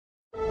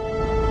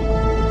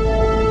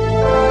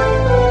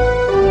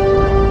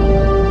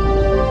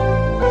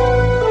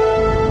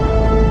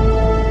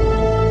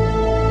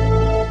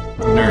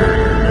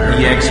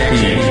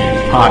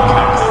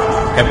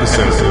Podcast,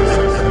 Episode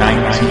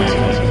 19.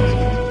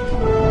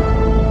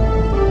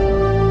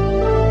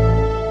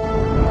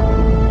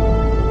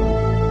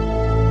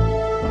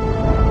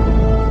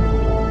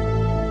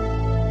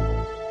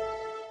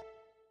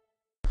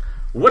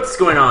 What's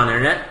going on,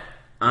 Internet?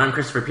 I'm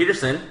Christopher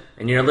Peterson,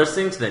 and you're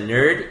listening to the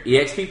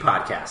NerdEXP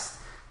Podcast.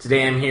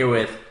 Today I'm here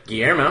with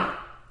Guillermo.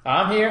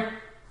 I'm here.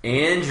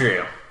 And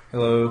Drew.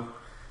 Hello.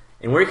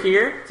 And we're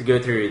here to go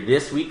through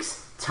this week's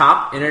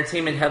top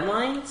entertainment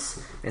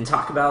headlines and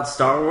talk about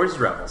Star Wars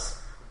Rebels.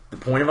 The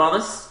point of all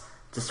this?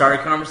 To start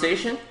a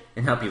conversation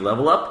and help you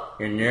level up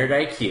your nerd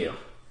IQ.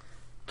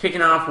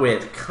 Kicking off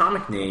with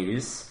comic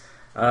news,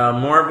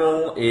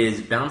 Marvel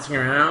is bouncing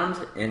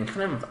around and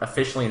kind of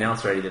officially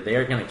announced already that they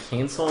are going to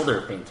cancel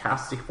their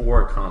Fantastic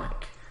Four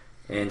comic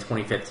in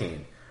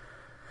 2015.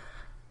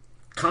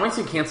 Comics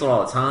get canceled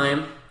all the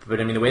time, but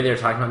I mean, the way they're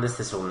talking about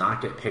this will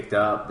not get picked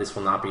up. This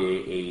will not be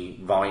a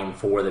Volume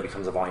 4 that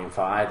becomes a Volume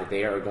 5. That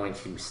they are going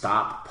to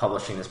stop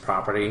publishing this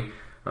property,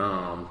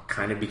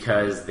 kind of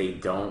because they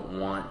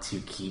don't want to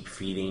keep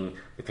feeding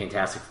the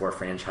Fantastic Four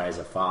franchise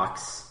at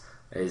Fox,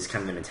 is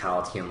kind of the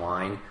mentality in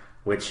line,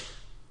 which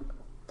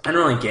I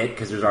don't really get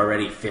because there's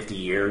already 50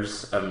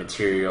 years of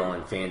material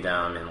and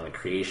fandom and like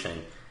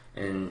creation.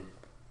 And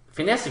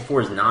Fantastic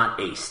Four is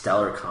not a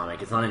stellar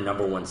comic. It's not a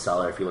number one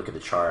seller if you look at the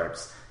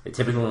charts. It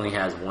typically only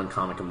has one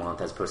comic a month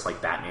as opposed to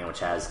like Batman,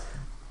 which has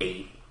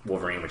 8,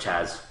 Wolverine, which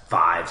has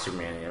 5,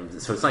 Superman.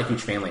 So it's not a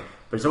huge family,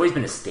 but it's always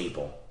been a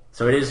staple.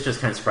 So it is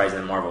just kind of surprising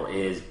that Marvel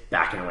is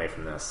backing away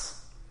from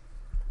this.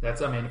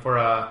 That's, I mean,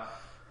 from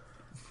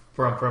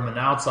an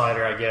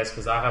outsider, I guess,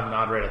 because I have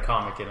not read a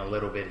comic in a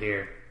little bit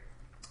here.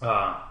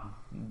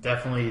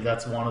 Definitely,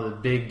 that's one of the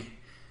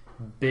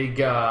big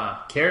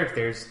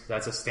characters.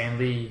 That's a Stan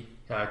Lee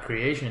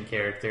creation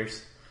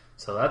characters.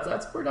 So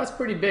that's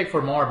pretty big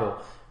for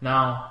Marvel.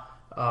 Now,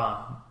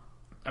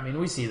 I mean,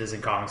 we see this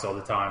in comics all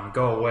the time.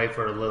 Go away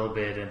for a little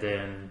bit, and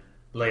then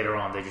later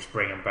on they just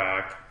bring them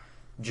back,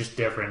 just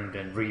different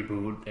and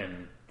reboot.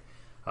 And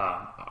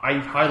I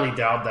highly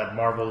doubt that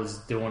Marvel is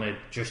doing it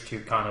just to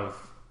kind of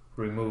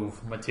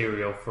remove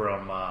material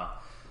from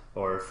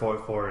or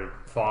for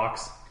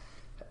Fox.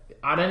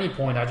 At any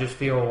point, I just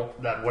feel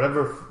that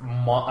whatever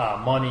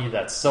money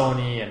that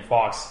Sony and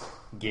Fox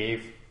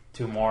gave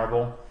to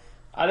Marvel,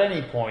 at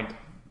any point,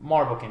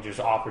 Marvel can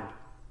just offer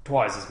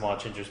twice as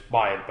much and just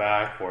buy it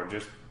back or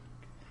just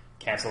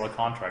cancel a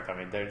contract. I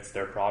mean, it's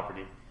their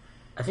property.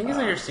 I think as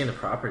I understand the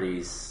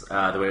properties,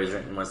 the way it was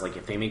written was like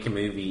if they make a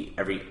movie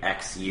every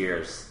X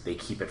years, they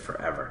keep it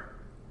forever.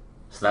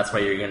 So that's why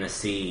you're going to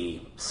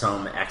see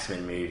some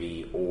X-Men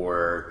movie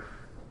or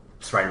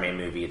Spider-Man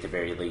movie at the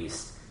very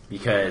least,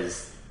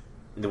 because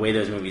the way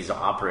those movies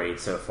operate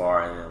so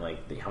far and then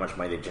like how much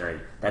money they generate,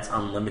 that's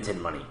unlimited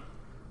money.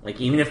 Like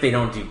even if they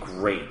don't do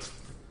great,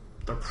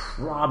 they're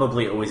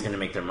probably always going to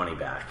make their money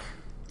back.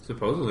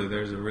 Supposedly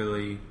there's a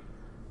really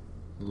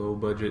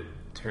low-budget,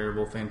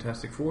 terrible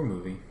Fantastic Four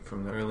movie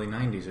from the early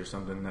 90s or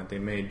something that they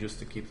made just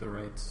to keep the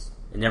rights.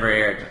 It never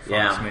aired.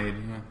 Fox made,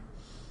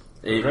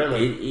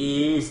 It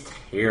is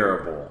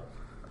terrible.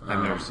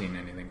 I've never seen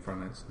anything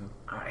from it. So.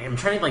 I'm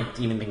trying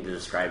to even think to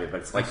describe it,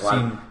 but it's like a lot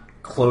of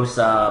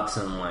close-ups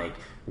and like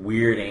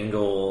weird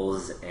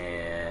angles,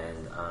 and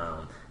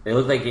they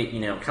look like it.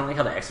 Kind of like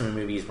how the X-Men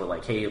movies were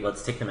like, "Hey,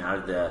 let's take them out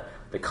of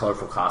the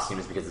colorful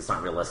costumes because it's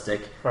not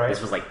realistic." Right.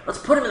 This was like, "Let's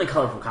put them in the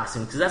colorful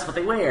costumes because that's what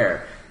they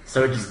wear."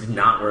 So it just did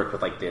not work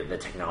with like the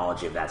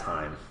technology of that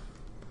time.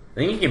 I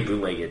think you can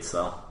bootleg it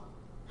still.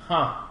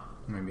 Huh?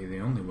 Might be the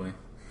only way.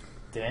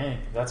 Dang,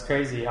 that's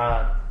crazy.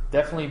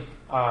 Definitely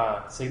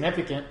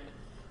significant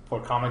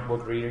for comic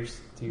book readers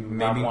to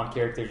have one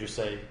character just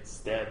say it's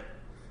dead.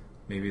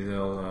 Maybe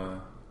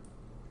they'll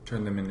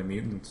turn them into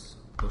mutants.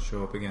 They'll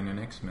show up again in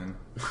X-Men.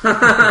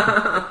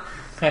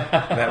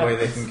 That way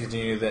they can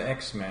continue the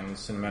X-Men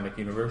cinematic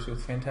universe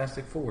with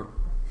Fantastic Four.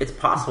 It's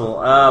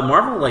possible.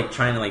 Marvel,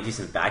 trying to do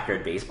some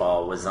backyard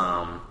baseball was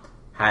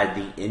had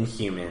the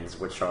Inhumans,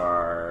 which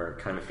are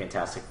kind of a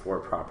Fantastic Four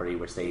property,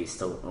 which they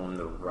still own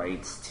the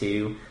rights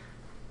to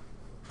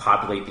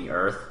populate the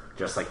Earth,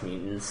 just like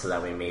mutants. So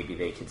that way, maybe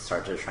they could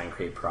start to try and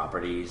create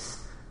properties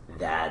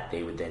that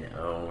they would then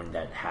own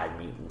that had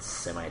mutants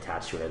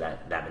semi-attached to it, or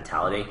that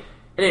mentality.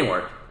 It didn't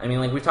work. I mean,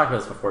 we've talked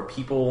about this before.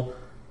 People,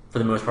 for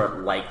the most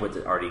part, like what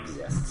already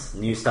exists.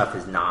 New stuff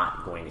is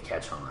not going to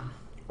catch on.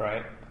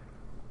 Right.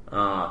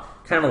 Kind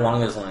of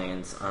along those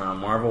lines,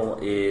 Marvel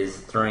is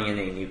throwing in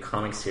a new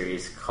comic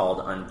series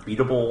called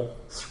Unbeatable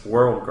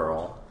Squirrel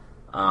Girl.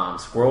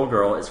 Squirrel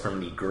Girl is from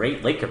the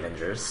Great Lake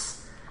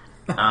Avengers.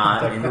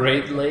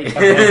 Great Lake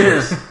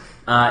Avengers.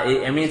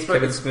 It's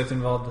Kevin Smith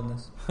involved in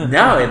this?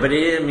 No, but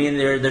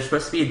they're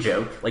supposed to be a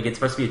joke. It's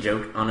supposed to be a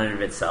joke on and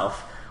of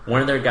itself. One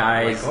of their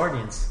guys, like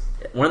Guardians.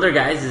 One of their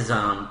guys is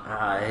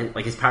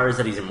his power is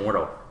that he's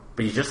immortal,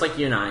 but he's just like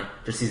you and I,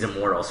 just he's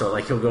immortal. So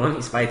he'll go in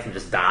these fights and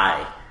just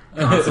die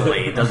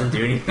constantly. It doesn't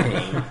do anything,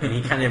 and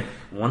he kind of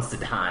wants to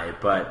die.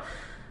 But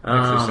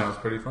actually sounds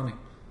pretty funny.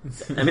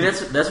 I mean,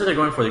 that's what they're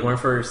going for. They're going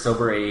for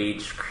Silver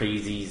Age,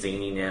 crazy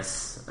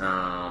zaniness.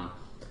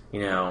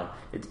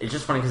 It's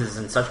just funny because it's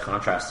in such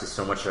contrast to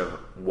so much of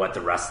what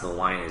the rest of the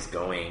line is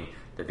going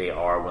that they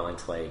are willing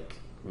to like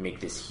make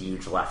this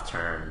huge left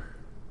turn.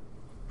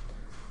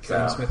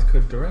 Kevin Smith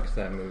could direct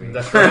that movie.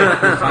 That's right.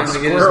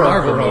 Finally get his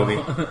Marvel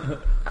movie.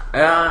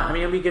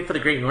 It'll be good for the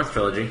Great North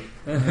trilogy.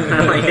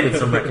 Like getting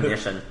some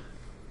recognition.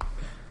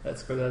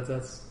 That's good.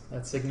 That's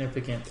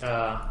significant.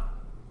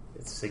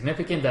 It's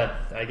significant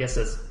that I guess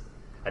as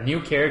a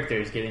new character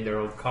is getting their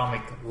own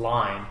comic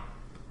line,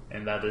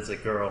 and that is a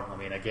girl. I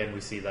mean, again, we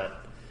see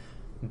that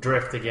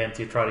drift again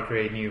to try to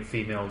create new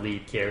female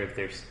lead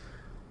characters.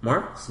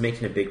 Marvel's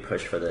making a big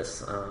push for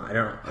this.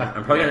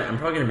 I'm probably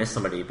gonna miss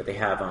somebody, but they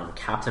have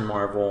Captain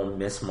Marvel,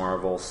 Miss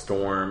Marvel,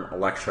 Storm,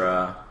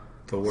 Elektra,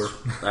 Thor.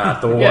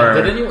 Thor. Yeah,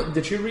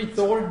 did you read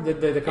Thor? The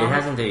comic? It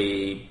hasn't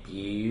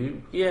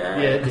debuted yet.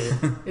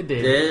 Yeah, it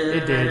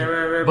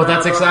did. But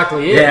that's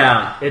exactly it.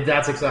 Yeah.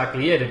 That's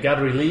exactly it. It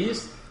got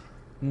released.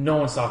 No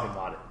one's talking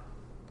about it.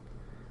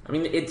 I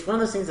mean, it's one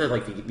of those things that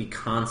like the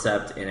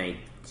concept and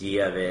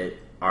idea of it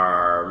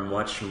are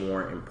much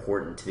more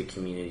important to the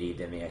community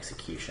than the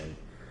execution.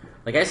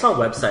 Like, I saw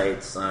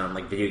websites,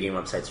 like video game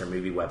websites or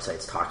movie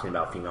websites talking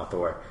about female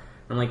Thor.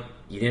 I'm like,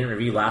 you didn't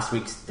review last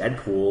week's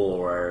Deadpool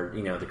or,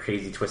 the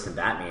crazy twist in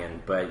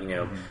Batman, but,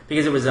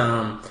 because it was,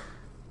 I'm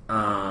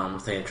trying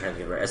to think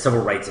of a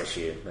civil rights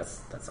issue.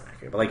 That's not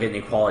accurate. But, like, an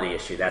equality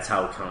issue. That's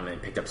how it come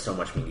and picked up so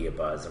much media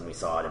buzz, and we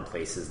saw it in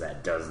places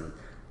that doesn't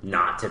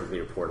not typically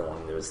report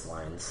along those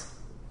lines.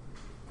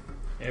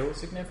 It was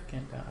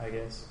significant, I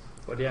guess.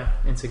 But, yeah,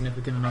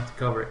 insignificant enough to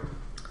cover it.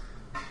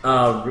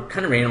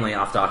 Kind of randomly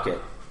off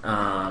docket.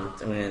 I'm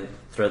going to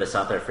throw this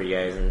out there for you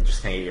guys and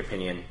just kind of get your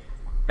opinion.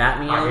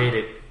 Batman. I hate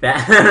it.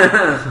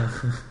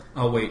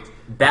 Oh, wait.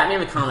 Batman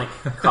the comic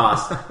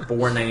costs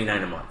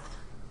 $4.99 a month.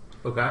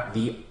 Okay.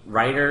 The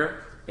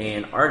writer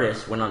and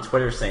artist went on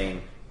Twitter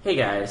saying, "Hey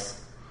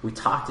guys, we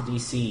talked to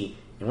DC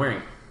and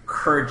we're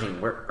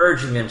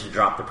urging them to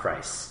drop the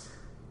price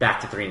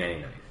back to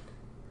 $3.99." Okay.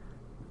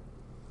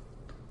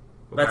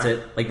 That's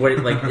it. Like, what?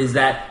 Like, is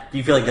that? Do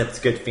you feel like that's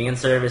good fan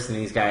service and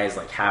these guys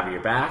like have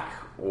your back,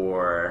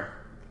 or?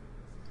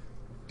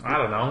 I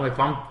don't know.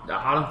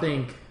 I don't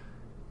think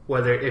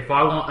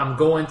I'm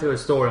going to a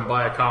store and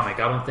buy a comic.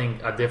 I don't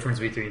think a difference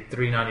between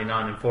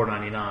 $3.99 and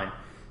 $4.99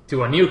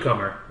 to a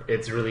newcomer,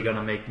 it's really going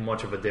to make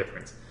much of a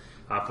difference.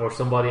 For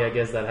somebody, I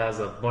guess, that has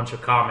a bunch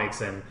of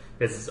comics and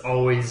is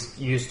always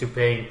used to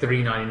paying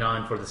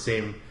 $3.99 for the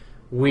same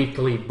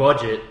weekly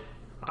budget,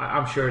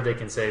 I'm sure they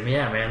can say,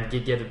 "Yeah, man,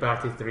 get it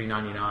back to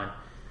 $3.99."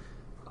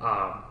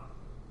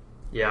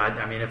 Yeah,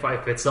 I mean, if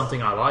it's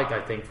something I like,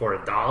 I think for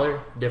 $1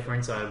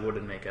 difference, I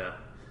wouldn't make a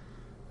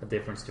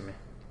difference to me.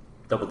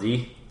 Double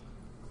D.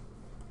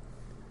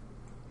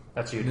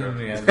 That's you, Drew.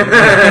 Yeah,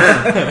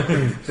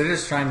 they're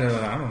just trying to,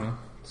 I don't know,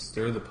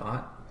 stir the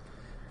pot,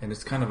 and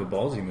it's kind of a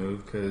ballsy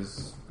move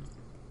because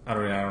I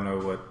don't know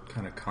what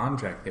kind of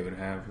contract they would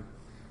have,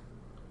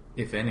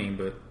 if any,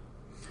 but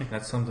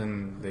that's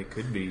something they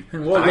could be.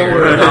 We'll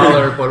lower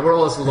 $1, but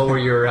we'll also lower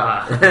your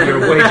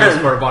wages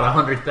for about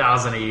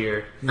 $100,000 a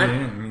year. Yeah,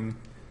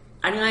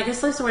 I mean, I guess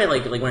that's the way,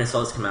 like when I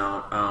saw this come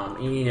out,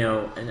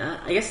 and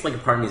I guess, like, a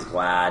part of me is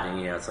glad, and,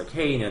 it's like,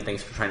 hey,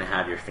 thanks for trying to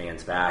have your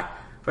fans back.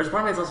 But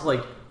part of me is also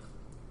like,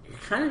 you're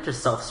kind of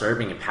just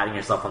self-serving and patting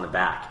yourself on the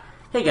back.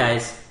 Hey,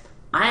 guys,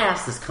 I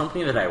asked this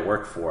company that I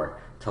work for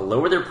to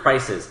lower their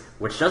prices,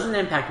 which doesn't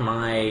impact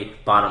my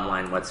bottom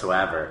line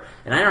whatsoever.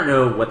 And I don't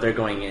know what they're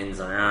going ins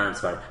and outs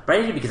about it, but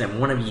I did it because I'm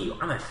one of you.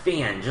 I'm a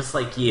fan, just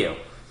like you.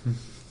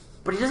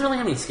 But he doesn't really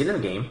have any skin in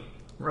the game.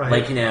 Right.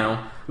 Like,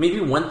 maybe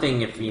one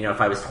thing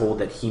if I was told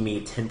that he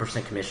made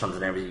 10% commissions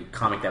on every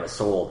comic that was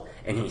sold,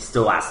 and he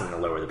still asked them to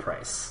lower the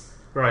price.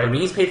 Right. I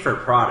mean, he's paid for a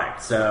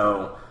product,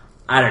 so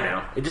I don't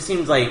know. It just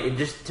seems like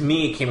to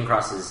me, it came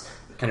across as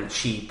kind of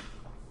cheap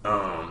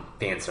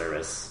fan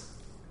service.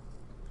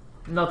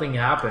 Nothing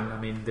happened. I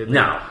mean,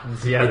 no.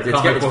 Yeah, the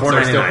comic books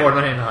are still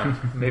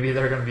 $4.99. Maybe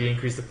they're going to be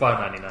increased to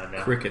 $5.99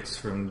 now. Crickets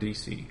from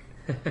DC.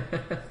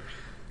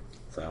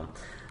 So,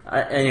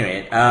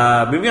 anyway,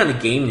 moving on to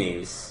game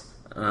news.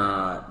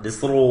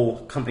 This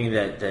little company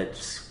that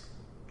just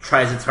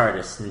tries its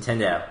hardest,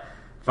 Nintendo,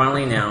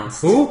 finally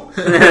announced Who?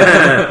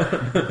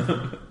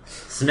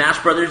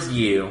 Smash Brothers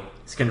U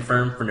is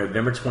confirmed for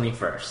November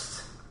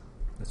 21st.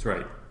 That's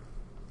right.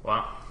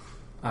 Wow.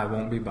 I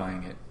won't be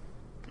buying it.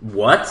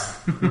 What?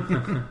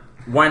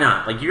 Why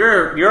not? Like,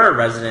 you're a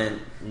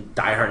resident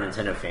diehard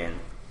Nintendo fan,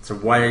 so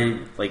why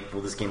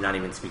will this game not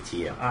even speak to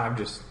you?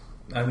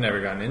 I've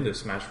never gotten into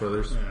Smash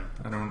Brothers. Yeah.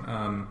 I don't.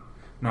 I'm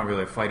not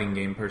really a fighting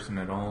game person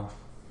at all.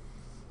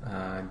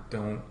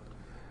 Don't.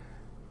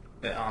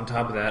 On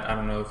top of that, I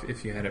don't know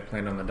if you had it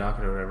planned on the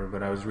docket or whatever,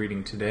 but I was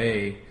reading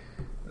today,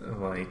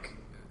 like,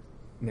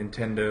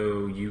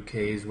 Nintendo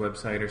UK's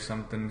website or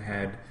something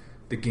had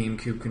the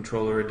GameCube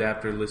controller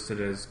adapter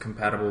listed as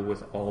compatible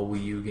with all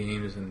Wii U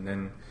games, and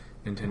then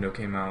Nintendo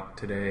came out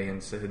today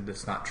and said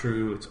that's not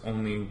true. It's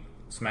only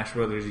Smash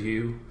Brothers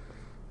U.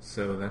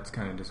 So that's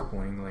kind of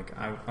disappointing. Like,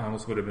 I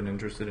almost would have been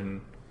interested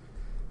in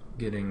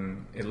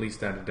getting at least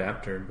that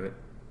adapter, but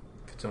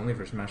if it's only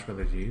for Smash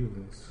Brothers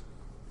U,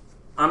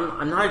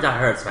 I'm not a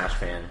diehard Smash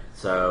fan,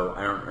 so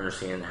I don't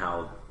understand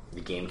how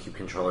the GameCube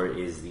controller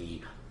is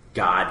the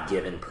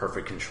God-given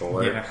perfect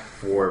controller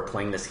for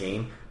playing this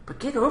game. But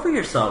get over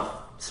yourself,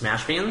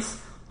 Smash fans.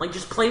 Like,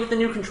 just play with the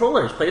new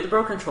controllers. Play with the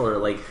Pro Controller.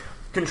 Like,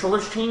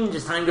 controllers change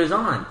as time goes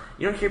on.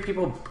 You don't hear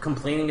people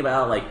complaining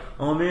about, like,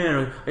 oh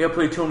man, I gotta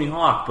play Tony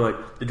Hawk,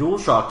 but the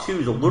DualShock 2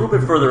 is a little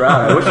bit further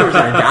out. I wish there was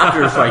an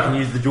adapter so I can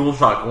use the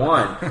DualShock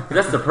 1. Because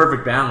that's the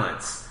perfect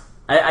balance.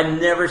 I've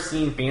never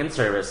seen fan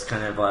service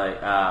kind of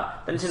like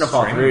Nintendo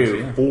fall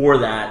through for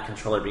that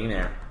controller being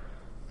there.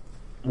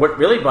 What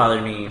really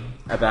bothered me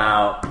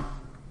about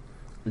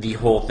the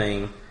whole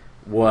thing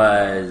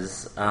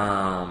was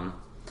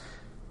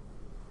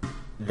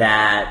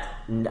that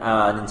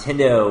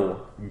Nintendo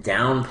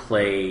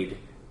downplayed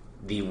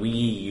the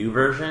Wii U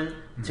version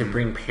to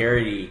bring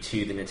parity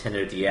to the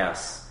Nintendo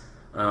DS.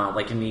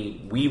 Like in the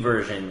Wii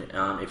version,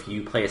 if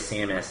you play as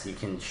Samus, you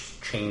can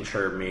change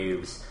her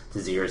moves to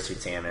Zero Suit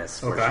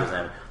Samus. Or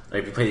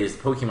if you play as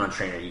Pokemon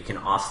Trainer, you can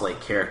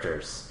oscillate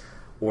characters.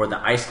 Or the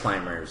Ice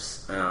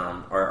Climbers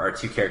are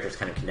two characters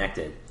kind of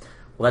connected.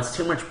 Well, that's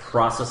too much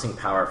processing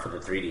power for the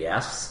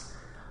 3DS.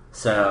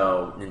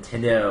 So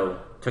Nintendo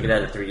took it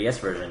out of the 3DS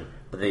version,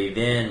 but they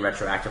then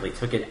retroactively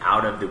took it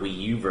out of the Wii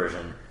U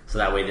version, so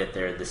that way that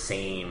they're the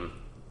same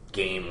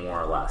game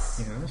more or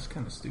less. Yeah, that's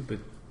kind of stupid.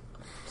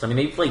 So I mean,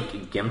 they've like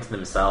gimped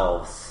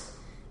themselves.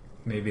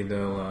 Maybe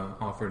they'll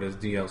offer it as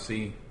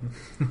DLC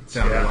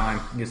down the line,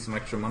 get some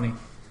extra money.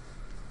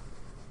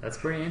 That's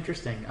pretty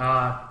interesting.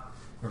 I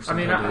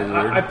mean,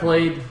 I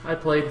played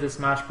the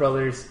Smash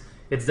Brothers.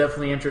 It's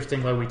definitely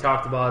interesting, like we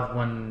talked about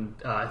when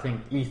I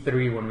think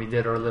E3 when we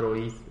did our little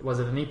was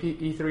it an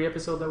E3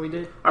 episode that we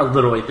did? Our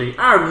little E3,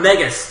 our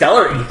mega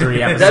stellar E3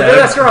 episode.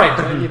 That's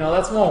right. You know,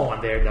 that's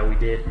one there that we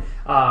did.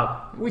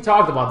 We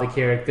talked about the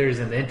characters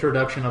and the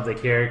introduction of the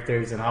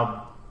characters and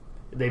how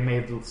they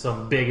made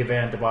some big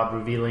event about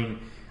revealing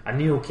a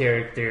new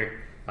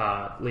character.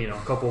 A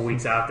couple of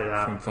weeks after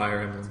that from Fire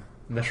Emblem.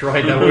 That's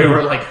right. That we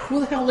were like, who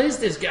the hell is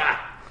this guy?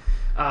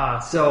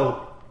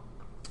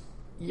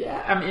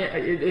 Yeah, I mean,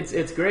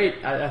 it's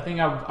great. I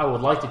think I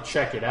would like to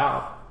check it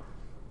out,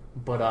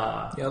 but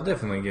yeah, I'll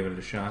definitely give it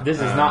a shot. This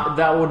is not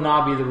that would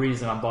not be the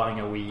reason I'm buying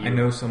a Wii U. I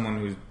know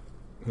someone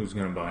who's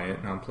going to buy it,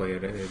 and I'll play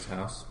it at his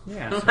house.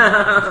 Yeah, so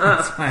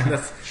that's fine.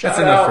 That's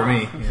enough for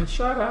me. Yeah.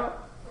 Shout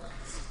out.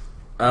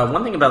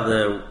 One thing about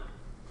the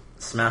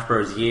Smash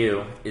Bros.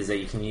 U is that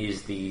you can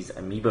use these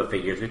amiibo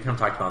figures. We've kind of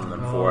talked about them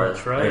before.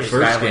 That's right.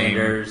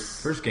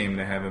 First game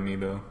to have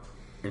amiibo.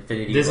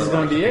 Infinity. This is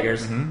going to be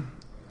figures. it. Mm-hmm.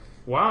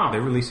 Wow.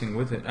 They're releasing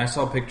with it. I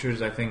saw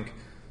pictures, I think,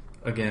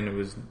 again, it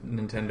was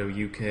Nintendo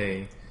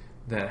UK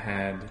that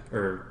had,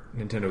 or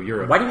Nintendo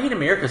Europe. Why do you hate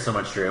America so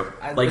much, Drew?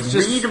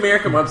 Read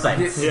American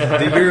websites.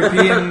 The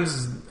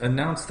Europeans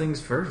announce things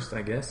first,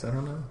 I guess. I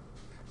don't know.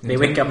 They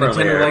wake up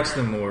Nintendo earlier. likes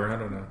them more. I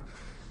don't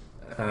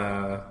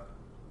know.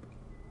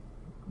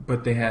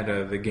 But they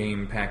had the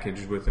game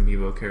packaged with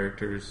amiibo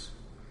characters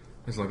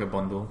as like a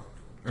bundle.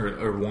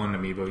 Or one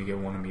amiibo. You get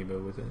one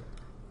amiibo with it.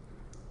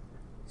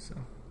 So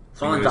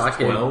on the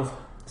docket, 12.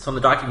 So on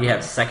the docket, you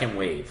have Second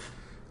Wave.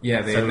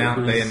 Yeah, they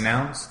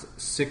announced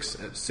six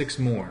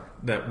more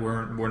that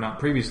were not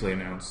previously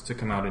announced to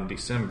come out in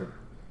December.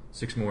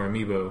 6 more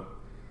amiibo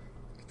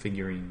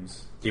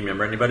figurines. Do you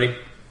remember anybody?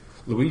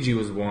 Luigi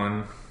was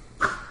one.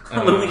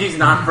 Luigi's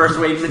not first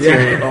wave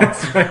material. Yeah,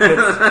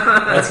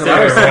 that's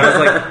hilarious. I was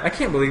like, I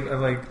can't believe.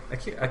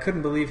 I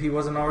couldn't believe he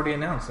wasn't already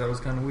announced. That was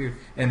kind of weird.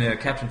 And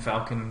Captain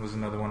Falcon was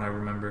another one I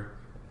remember.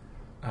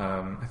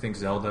 I think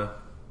Zelda.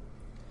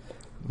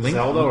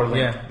 Zelda or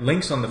Link? Yeah,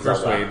 Link's on the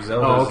first wave.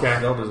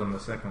 Zelda's on the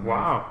second wave.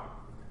 Wow.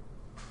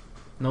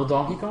 No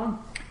Donkey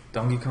Kong?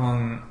 Donkey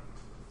Kong,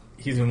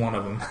 he's in one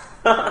of them.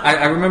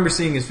 I remember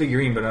seeing his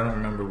figurine, but I don't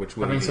remember which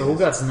wave. I mean, so who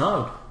got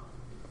snubbed?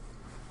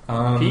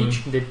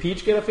 Peach? Did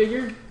Peach get a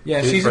figure?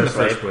 Yeah, she's in the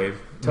first wave.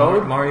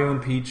 Toad? Mario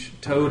and Peach.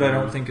 Toad, I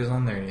don't think is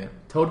on there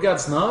yet. Toad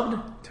got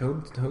snubbed?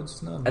 Toad's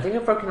snubbed. I think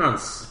I'm fucking on.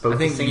 I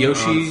think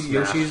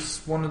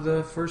Yoshi's one of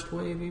the first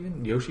wave.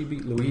 Even Yoshi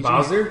beat Luigi.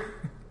 Bowser?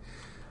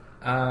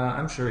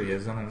 I'm sure he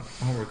is. I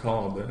don't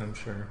recall, but I'm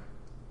sure.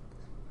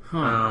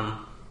 Huh.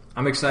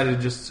 I'm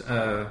excited just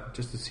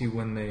to see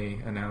when they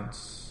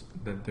announce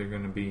that they're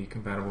going to be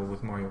compatible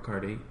with Mario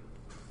Kart 8.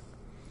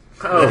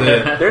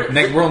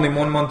 We're only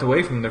 1 month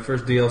away from their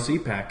first DLC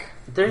pack.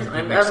 They're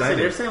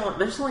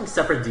selling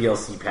separate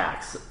DLC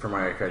packs for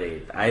Mario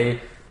Kart 8.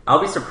 I'll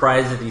be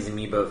surprised if these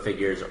amiibo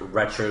figures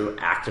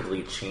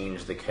retroactively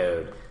change the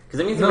code.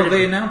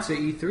 They announced at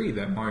E3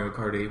 that Mario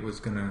Kart 8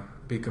 was going to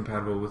be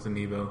compatible with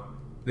amiibo.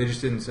 They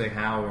just didn't say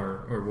how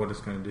or what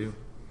it's going to do.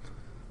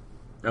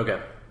 Okay.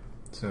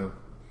 So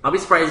I'll be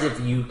surprised if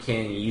you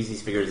can use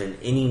these figures in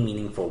any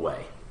meaningful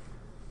way.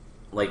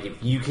 Like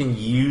if you can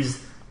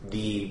use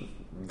the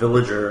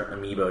villager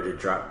amiibo to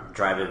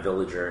drive a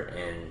villager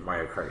in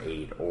Mario Kart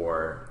 8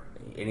 or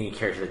any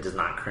character that does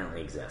not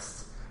currently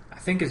exist. I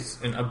think it's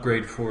an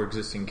upgrade for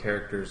existing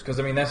characters because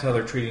I mean that's how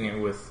they're treating it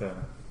with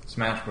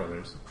Smash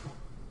Brothers.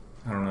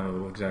 I don't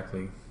know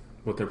exactly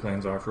what their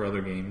plans are for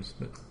other games,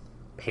 but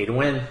pay to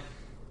win.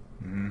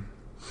 Mm-hmm.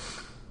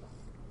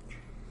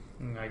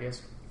 I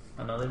guess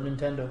another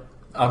Nintendo.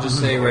 I'll just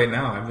say right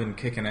now, I've been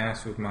kicking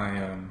ass with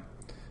my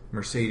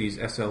Mercedes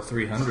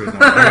SL300 on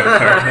Mario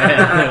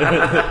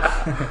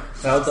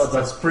Kart.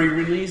 That's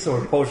pre-release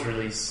or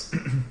post-release?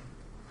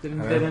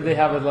 Didn't they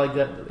have it like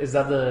that? Is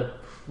that the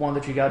one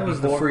that you got That was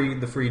before?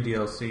 the free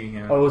DLC.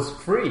 Yeah. Oh, it was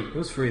free. It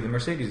was free. The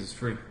Mercedes is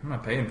free. I'm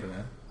not paying for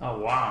that. Oh,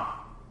 wow.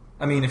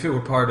 I mean, if it were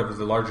part of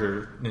the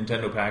larger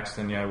Nintendo packs,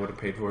 then yeah, I would have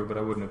paid for it, but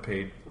I wouldn't have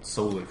paid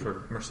solely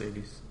for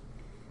Mercedes.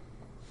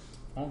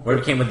 What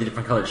if it came with the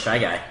different colored Shy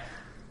Guy?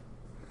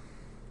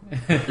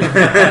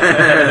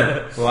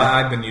 Well,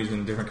 I've been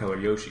using different color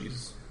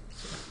Yoshis.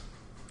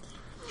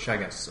 Shy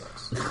Guy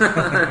sucks.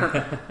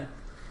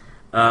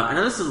 I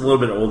know this is a little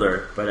bit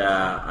older, but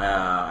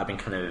I've been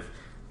kind of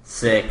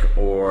sick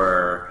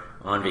or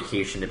on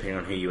vacation, depending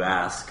on who you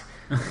ask.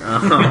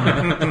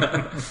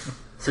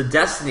 So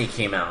Destiny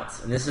came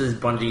out, and this is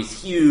Bungie's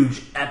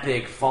huge,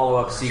 epic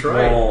follow-up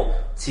sequel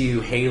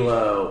to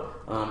Halo.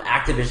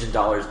 Activision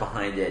dollars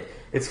behind it.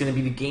 It's going to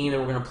be the game that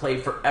we're going to play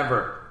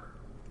forever.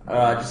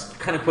 Just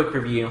kind of quick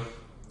review.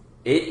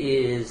 It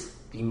is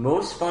the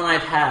most fun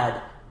I've had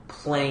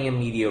playing a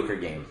mediocre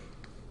game.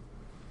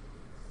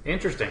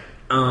 Interesting.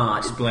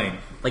 Explain.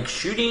 Like,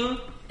 shooting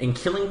and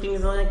killing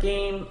things in that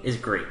game is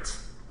great.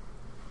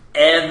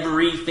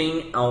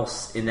 Everything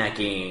else in that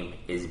game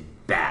is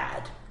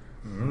bad.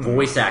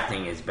 Voice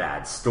acting is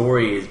bad.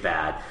 Story is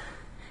bad.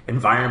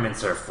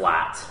 Environments are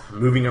flat.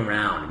 Moving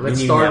around. Let's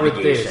menu start with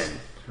navigation. this.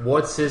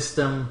 What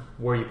system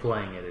were you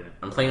playing it in?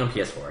 I'm playing on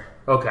PS4.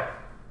 Okay.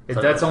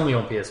 So That's only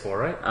on PS4,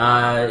 right?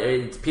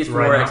 It's PS4,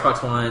 Right now.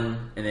 Xbox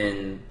One, and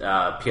then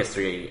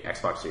PS3,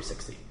 Xbox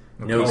 360.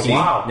 No, Okay. PC,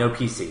 Wow. no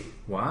PC.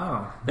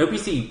 Wow. No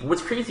PC.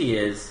 What's crazy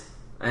is,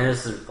 and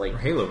this is like,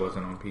 Halo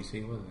wasn't on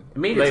PC, was it? it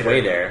made its Later.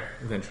 way there.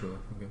 Eventually.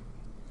 Okay.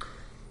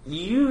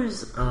 You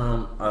use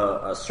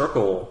a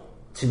circle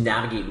to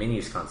navigate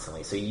menus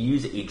constantly. So you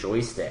use a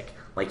joystick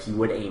like you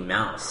would a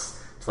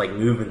mouse to like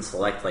move and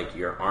select like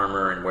your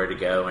armor and where to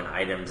go and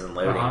items and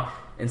loading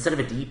instead of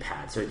a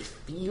D-pad. So it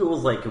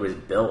feels like it was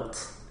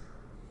built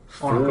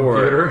On a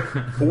computer.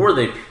 for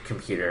the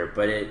computer,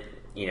 but it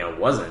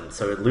wasn't.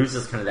 So it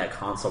loses kind of that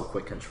console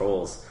quick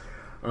controls.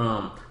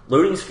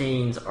 Loading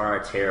screens are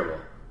terrible.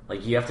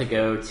 Like you have to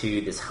go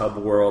to this hub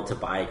world to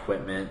buy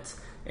equipment,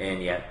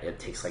 and yet it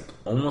takes like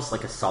almost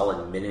like a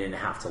solid minute and a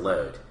half to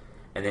load.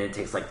 And then it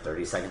takes like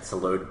 30 seconds to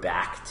load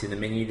back to the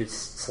menu to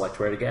select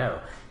where to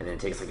go. And then it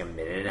takes like a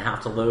minute and a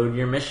half to load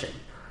your mission.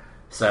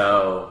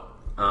 So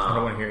I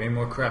don't want to hear any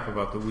more crap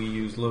about the Wii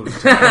U's loading.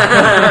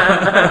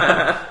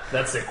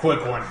 That's a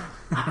quick one.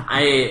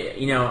 I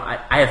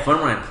have fun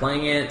when I'm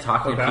playing it,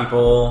 talking to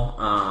people,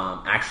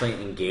 actually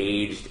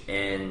engaged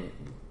in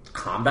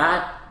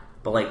combat.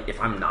 But like,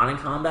 if I'm not in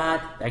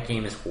combat, that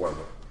game is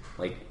horrible.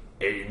 Like,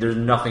 there's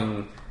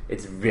nothing.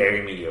 It's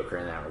very mediocre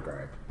in that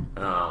regard.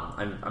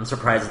 I'm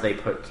surprised that they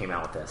came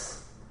out with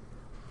this.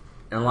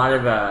 And a lot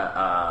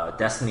of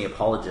Destiny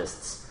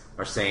apologists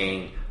are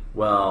saying,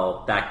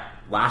 well, back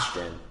last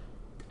gen,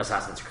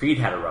 Assassin's Creed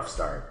had a rough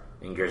start,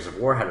 and Gears of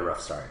War had a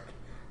rough start,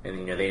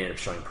 and they ended up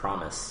showing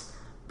promise.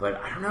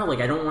 But I don't know, like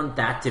I don't want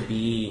that to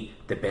be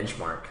the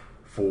benchmark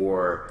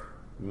for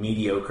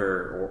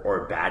mediocre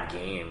or bad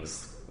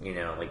games.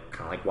 Like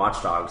kind of like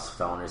Watch Dogs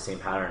fell into the same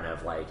pattern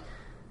of like,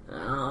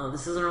 oh,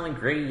 this isn't really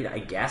great. I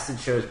guess it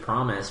shows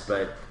promise,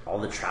 but all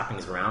the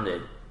trappings around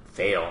it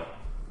fail.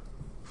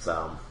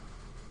 So,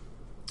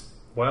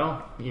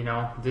 Well,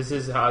 this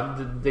is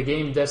the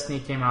game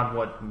Destiny came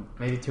out,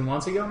 maybe 2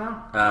 months ago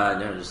now?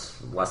 no,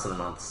 just less than a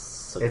month.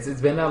 So,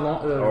 It's been that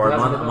long? or a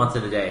month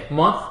to the day.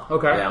 Month?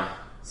 Okay. Yeah.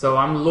 So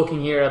I'm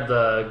looking here at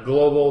the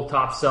global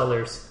top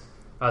sellers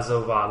as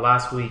of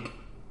last week,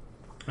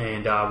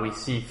 and we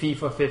see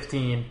FIFA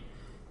 15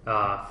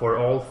 for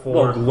all four.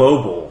 Well,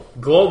 global.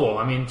 Global.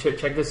 I mean,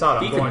 check this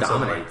out. FIFA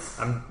dominates.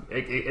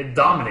 It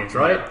dominates,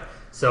 right? Yeah.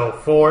 So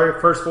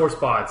first four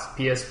spots: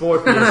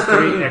 PS4,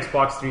 PS3,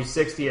 Xbox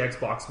 360,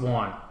 Xbox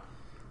One.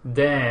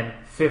 Then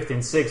 5th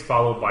and 6th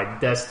followed by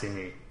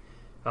Destiny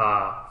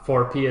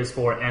for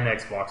PS4 and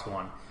Xbox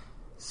One.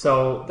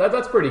 So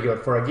that's pretty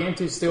good for a game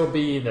to still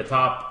be the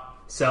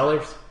top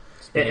sellers,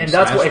 and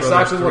that's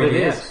exactly what it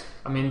is.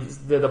 I mean,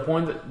 the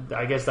point that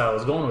I guess that I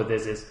was going with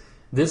this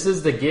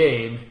is the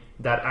game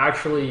that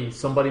actually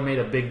somebody made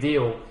a big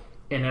deal,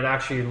 and it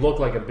actually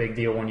looked like a big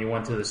deal when you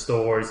went to the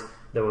stores.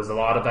 There was a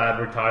lot of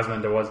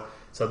advertisement.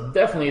 So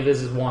definitely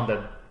this is one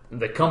that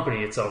the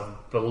company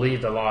itself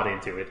believed a lot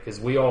into it, because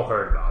we all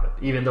heard about it,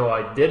 even though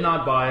I did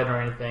not buy it or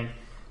anything.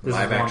 This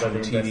Live is one action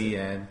that TV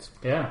ads.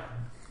 Yeah.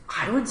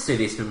 I would say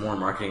they spent more on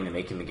marketing than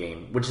making the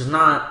game, which is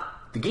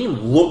not. The game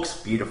looks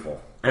beautiful.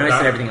 I know I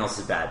said everything else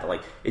is bad, but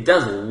like it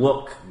does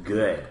look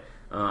good,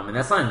 and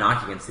that's not a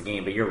knock against the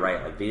game. But you're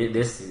right. Like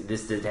this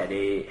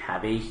did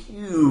have a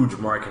huge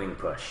marketing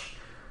push.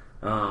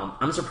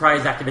 I'm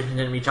surprised Activision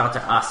didn't reach out to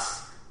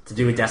us to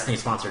do a Destiny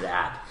sponsored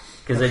ad,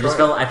 because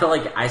I felt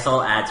like I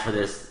saw ads for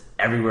this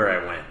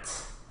everywhere I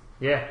went.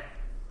 Yeah.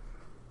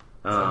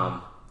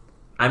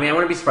 I mean, I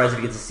wouldn't be surprised if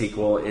it gets a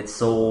sequel. It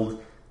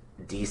sold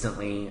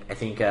decently. I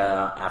think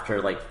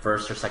after like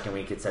first or second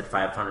week, it said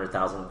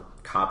 500,000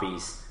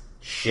 copies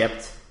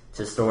shipped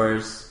to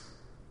stores,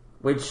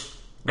 which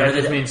that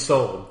just means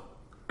sold.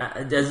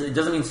 It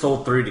doesn't mean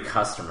sold through to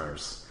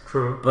customers.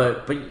 True,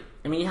 but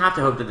I mean, you have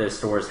to hope that those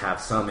stores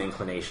have some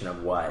inclination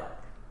of what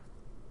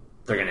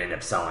they're going to end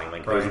up selling.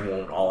 Like, those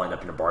won't all end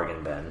up in a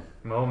bargain bin.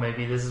 Well,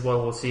 maybe this is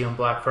what we'll see on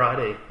Black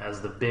Friday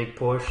as the big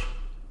push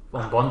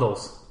on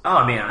bundles.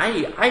 Oh, man,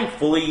 I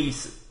fully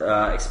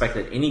expect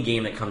that any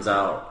game that comes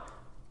out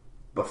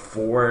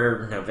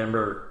before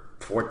November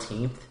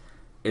 14th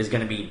is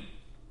going to be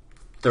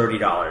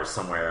 $30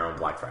 somewhere on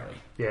Black Friday.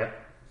 Yeah.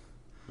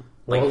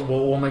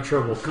 We'll make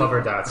sure we'll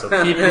cover that. So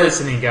keep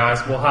listening,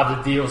 guys. We'll have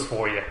the deals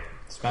for you.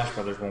 Smash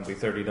Brothers won't be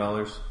 $30.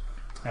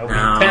 That'll be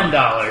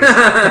 $10.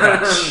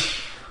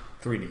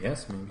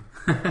 3DS, maybe.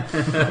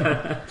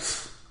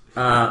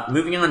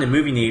 Moving on to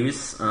movie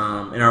news, in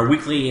our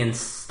weekly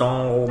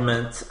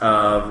installment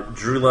of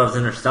Drew Loves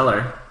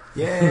Interstellar.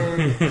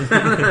 Yay!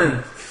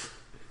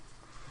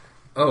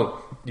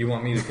 Oh, you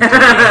want me to continue?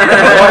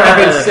 What have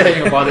you been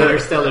saying about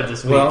Interstellar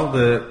this week? Well,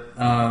 the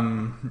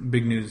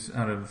big news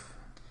out of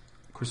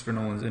Christopher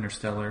Nolan's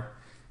Interstellar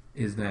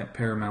is that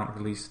Paramount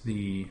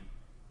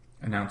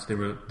announced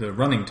the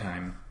running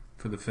time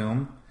for the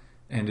film,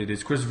 and it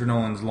is Christopher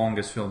Nolan's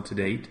longest film to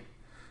date,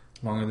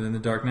 longer than The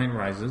Dark Knight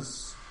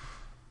Rises,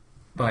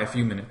 by a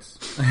few minutes.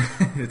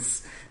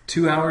 It's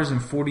 2 hours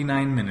and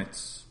 49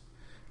 minutes,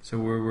 so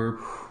we're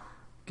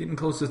getting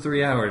close to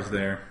 3 hours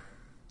there,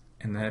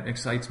 and that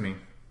excites me.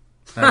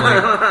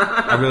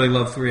 I really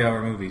love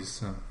 3-hour movies.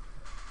 So.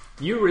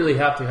 You really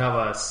have to have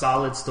a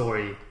solid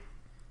story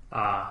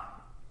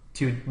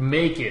to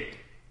make it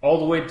all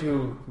the way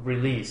to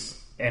release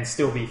and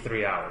still be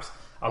 3 hours.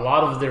 A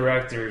lot of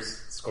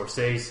directors,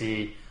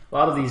 Scorsese, a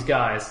lot of these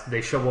guys,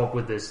 they show up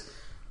with this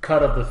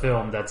cut of the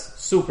film that's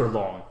super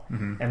long,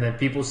 and then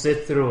people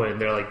sit through it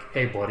and they're like,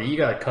 "Hey, buddy, you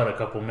gotta cut a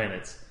couple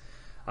minutes,"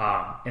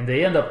 and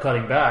they end up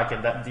cutting back,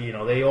 and that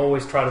they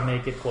always try to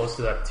make it close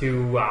to that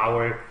 2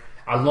 hour.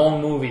 A long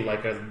movie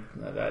what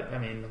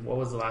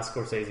was the last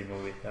Scorsese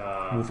movie?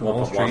 Wolf of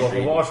Wall Street. Wolf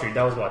of Wall Street.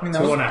 That was what,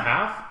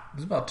 2.5? It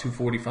was about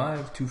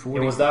 2:45, 2:40. It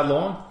was that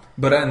long?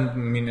 But I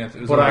mean, it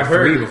was like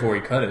 3 before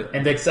he cut it.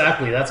 And that's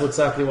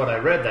exactly what I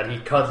read, that he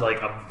cut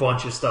like a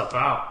bunch of stuff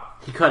out.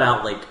 He cut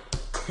out like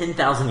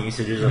 10,000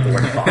 usages of the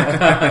word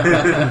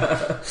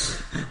fuck.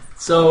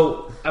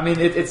 So, I mean,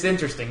 it's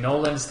interesting.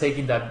 Nolan's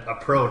taking that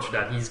approach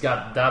that he's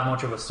got that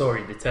much of a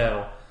story to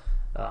tell,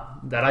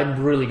 that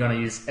I'm really going to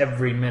use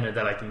every minute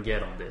that I can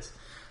get on this.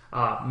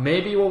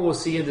 Maybe what we'll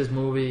see in this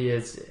movie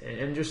is,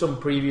 and just some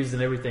previews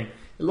and everything,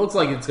 it looks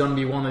like it's going to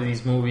be one of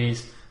these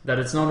movies that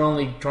it's not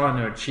only trying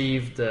to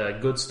achieve the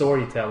good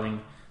storytelling,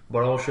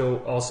 but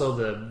also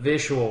the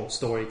visual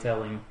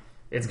storytelling.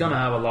 It's going to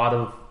have a lot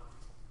of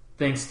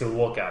things to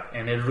look at,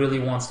 and it really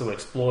wants to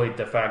exploit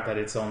the fact that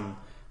it's on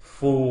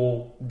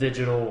full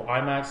digital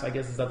IMAX. I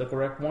guess, is that the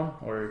correct one?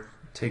 Or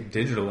take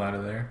digital out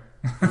of there.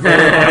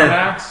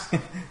 IMAX?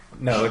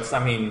 No, it's.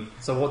 I mean,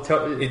 so we'll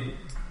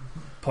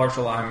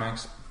partial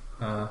IMAX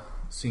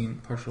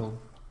scene, partial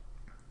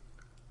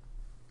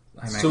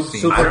IMAX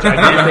scene. Super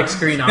gigantic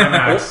screen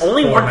IMAX.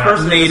 Only one format.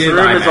 person in this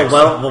room is a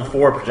level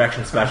 4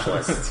 projection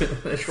specialist.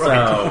 That's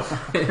right. So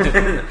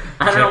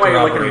I don't know why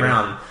you're looking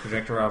around.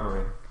 Projector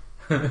operator.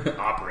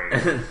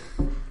 Operator.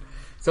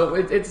 So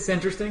it's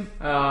interesting.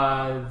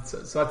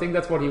 So I think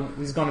that's what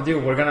he's going to do.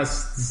 We're going to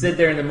sit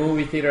there in the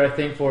movie theater, I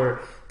think,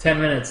 for 10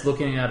 minutes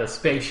looking at a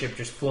spaceship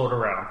just float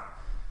around.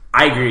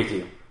 I agree with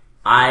you.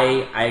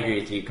 I agree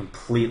with you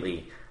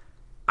completely.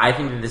 I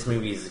think that this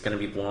movie is going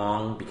to be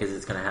long because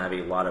it's going to have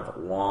a lot of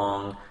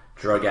long,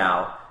 drug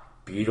out,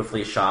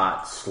 beautifully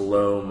shot,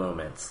 slow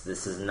moments.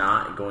 This is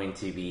not going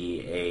to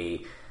be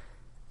a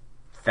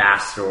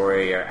fast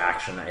story or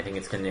action. I think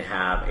it's going to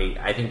have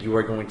I think you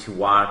are going to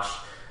watch,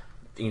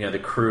 the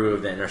crew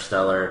of the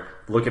Interstellar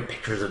look at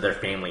pictures of their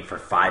family for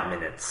 5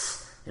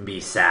 minutes and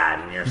be sad,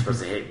 and you're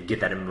supposed to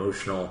get that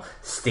emotional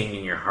sting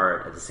in your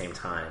heart at the same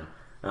time.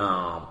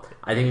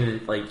 I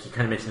think that, you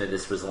kind of mentioned that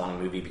this was a long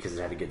movie because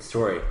it had a good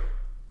story.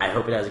 I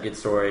hope it has a good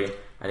story.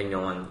 I think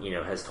Nolan,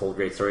 has told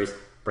great stories,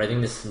 but I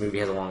think this movie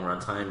has a long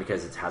runtime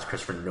because it has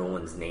Christopher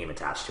Nolan's name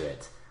attached to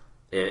it.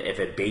 If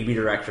a baby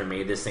director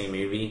made this same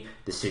movie,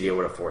 the studio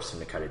would have forced him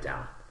to cut it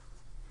down.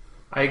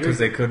 I agree. Because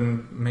they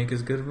couldn't make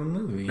as good of a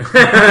movie.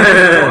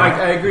 Well,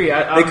 I agree.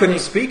 They couldn't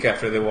speak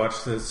after they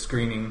watched the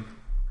screening.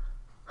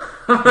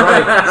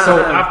 Right.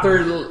 So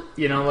after,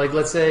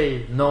 let's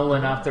say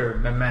Nolan after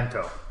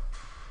Memento,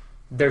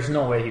 there's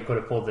no way he could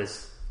have pulled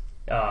this.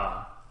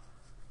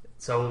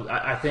 So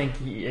I think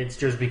it's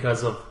just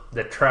because of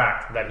the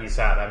track that he's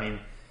had. I mean,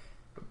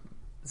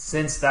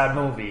 since that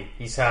movie,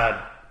 he's had,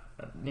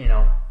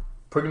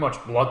 pretty much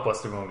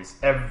blockbuster movies.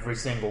 Every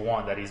single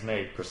one that he's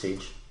made.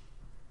 Prestige.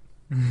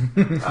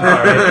 Alright.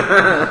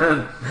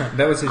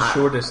 That was his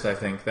shortest, I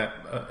think, that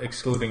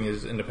excluding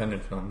his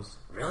independent films.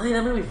 Really?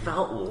 That movie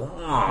felt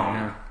long.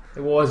 Yeah.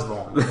 It was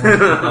long.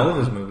 All of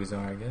his movies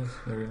are, I guess.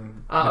 They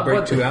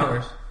break 2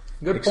 hours.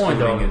 Good point,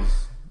 though. His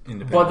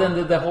independent. But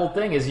then the whole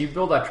thing is you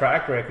build a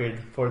track record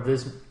for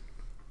this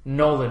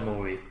Nolan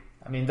movie.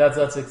 I mean,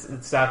 that's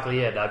exactly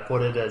it. I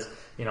put it as,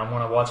 I'm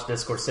going to watch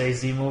this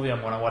Scorsese movie. I'm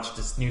going to watch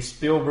this new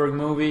Spielberg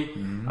movie.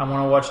 Mm-hmm. I'm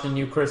going to watch the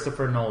new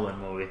Christopher Nolan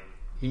movie.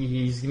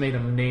 He's made a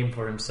name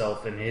for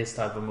himself in his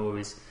type of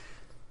movies.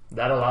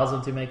 That allows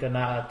him to make a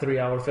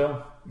 3-hour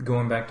film.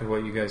 Going back to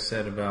what you guys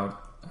said about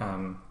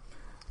the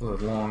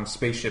long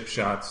spaceship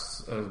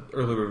shots,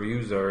 early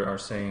reviews are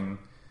saying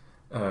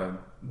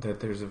that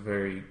there's a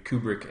very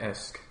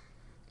Kubrick-esque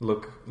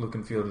look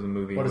and feel to the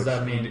movie. What does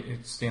that mean?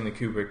 Stanley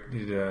Kubrick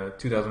did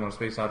 2001: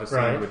 Space Odyssey,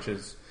 right, which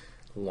is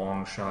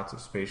long shots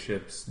of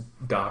spaceships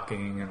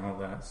docking and all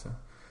that. So,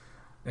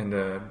 and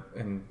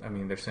I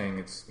mean, they're saying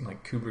it's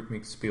like Kubrick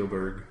meets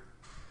Spielberg,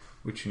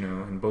 which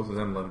and both of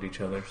them loved each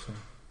other.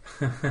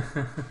 So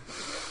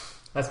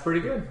that's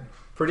pretty good.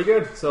 Pretty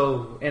good.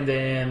 So, and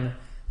then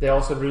they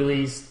also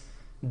released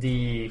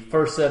the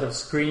first set of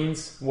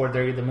screens where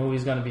the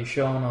movie's going to be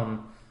shown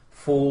on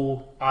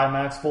full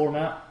IMAX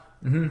format.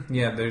 Mm-hmm.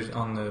 Yeah, there's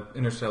on the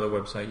Interstellar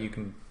website you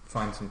can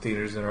find some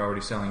theaters that are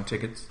already selling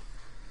tickets.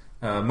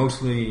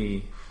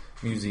 Mostly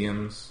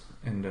museums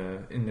and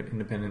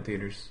independent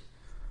theaters,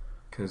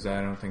 because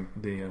I don't think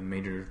the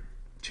major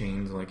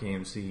chains like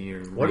AMC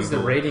or what is the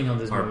rating on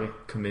this movie?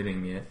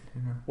 Committing yet?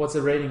 What's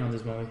the rating on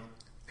this movie?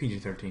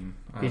 PG-13.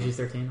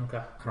 PG-13. Okay.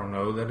 I don't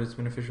know that it's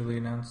been officially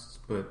announced,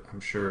 but I'm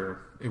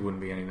sure it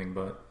wouldn't be anything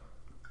but.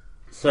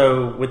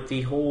 So, with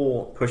the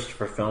whole push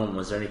for film,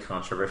 was there any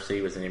controversy?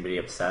 Was anybody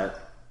upset?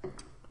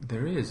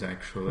 There is,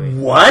 actually.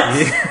 What?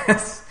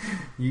 Yes.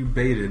 You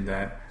baited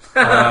that.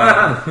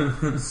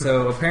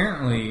 So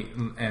apparently,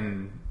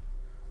 and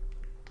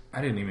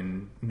I didn't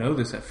even know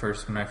this at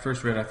first. When I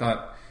first read, I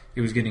thought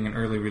it was getting an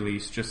early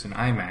release just in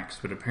IMAX,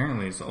 but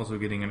apparently it's also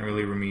getting an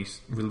early release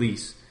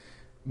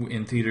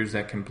in theaters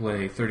that can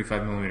play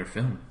 35mm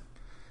film.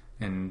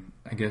 And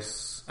I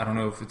guess, I don't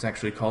know if it's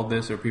actually called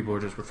this or people are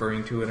just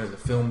referring to it as a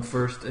film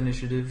first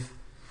initiative.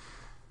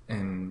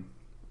 And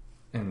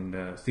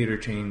theater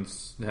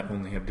chains that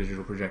only have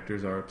digital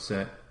projectors are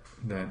upset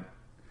that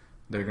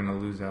they're going to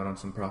lose out on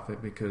some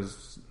profit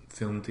because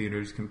film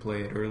theaters can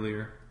play it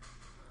earlier.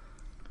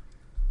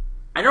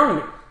 I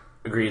don't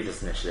agree with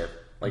this initiative.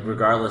 Like,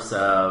 regardless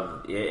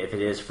of if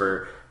it is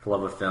for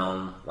love of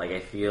film, like, I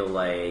feel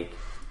like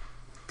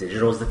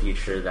digital is the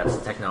future. That's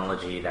the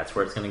technology. That's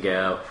where it's going to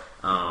go.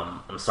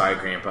 I'm sorry,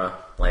 Grandpa.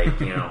 Like, I'm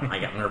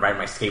going to ride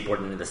my skateboard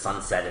into the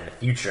sunset in the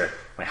future.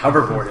 My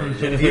hoverboard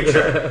into the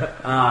future.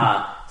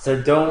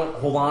 So don't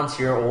hold on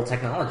to your old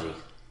technology.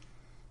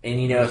 And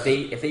if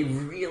they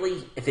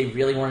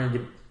really wanted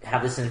to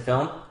have this in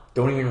film,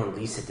 don't even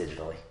release it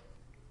digitally.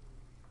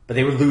 But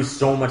they would lose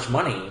so much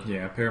money.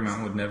 Yeah,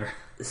 Paramount would never.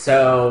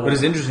 So, but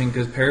it's interesting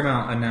because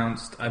Paramount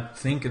announced, I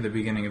think, at the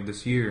beginning of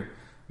this year,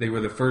 they were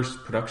the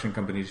first production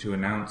companies to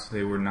announce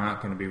they were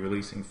not going to be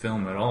releasing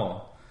film at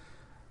all,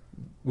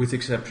 with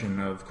exception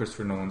of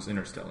Christopher Nolan's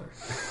Interstellar.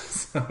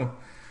 So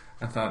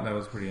I thought that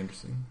was pretty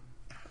interesting.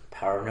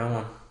 Power of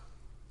Nolan.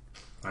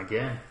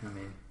 Again,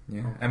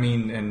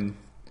 and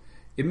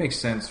it makes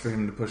sense for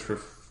him to push for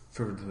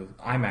the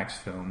IMAX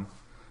film.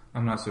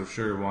 I'm not so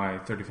sure why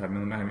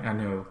 35mm. I mean, I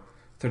know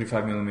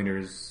 35mm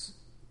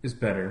is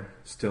better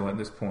still at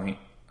this point.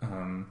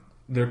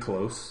 They're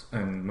close,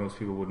 and most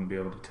people wouldn't be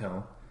able to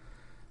tell.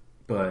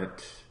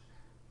 But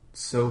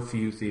so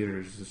few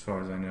theaters, as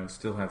far as I know,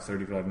 still have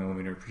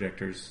 35mm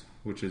projectors,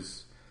 which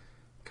is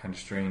kind of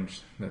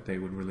strange that they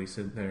would release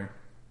it there.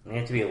 You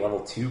have to be a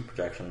level 2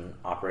 projection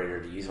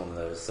operator to use one of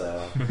those,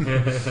 so...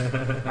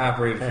 I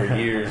operated for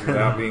years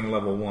without being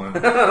level 1.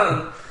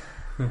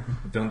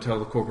 Don't tell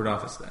the corporate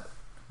office that.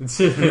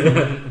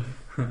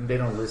 They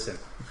don't listen.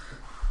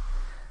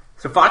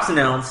 So Fox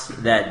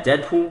announced that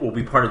Deadpool will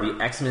be part of the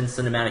X-Men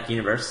cinematic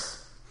universe.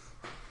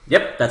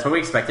 Yep, that's what we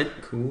expected.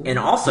 Cool. And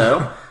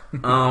also,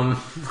 I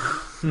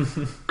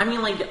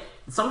mean, like,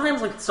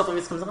 sometimes like stuff like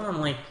this comes on,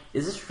 I'm like,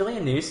 is this really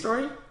a news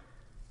story?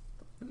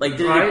 Like,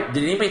 did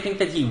anybody think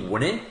that he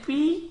wouldn't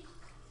be?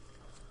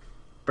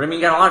 But I mean,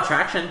 he got a lot of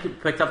traction.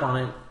 People picked up on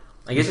it.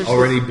 I guess he's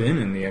already been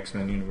in the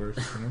X-Men universe.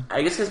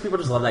 I guess because people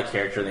just love that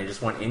character and they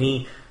just want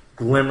any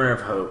glimmer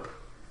of hope.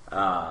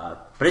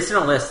 But I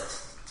sent a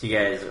list to you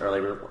guys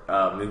earlier,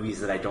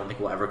 movies that I don't think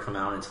will ever come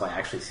out until I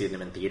actually see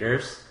them in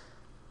theaters.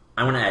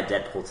 I want to add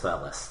Deadpool to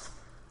that list.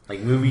 Like,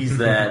 movies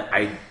that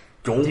I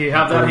don't. Do you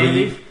have that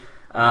handy?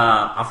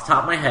 Off the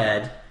top of my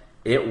head,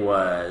 it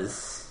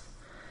was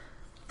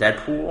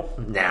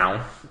Deadpool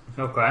now.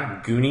 Okay.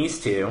 Goonies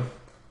 2,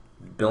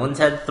 Bill and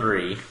Ted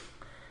 3,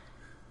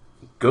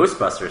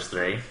 Ghostbusters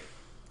 3,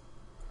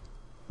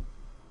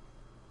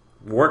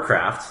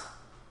 Warcraft,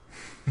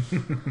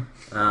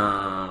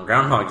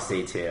 Groundhog's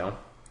Day 2. How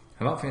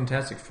about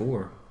Fantastic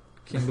Four?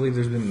 Can't believe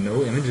there's been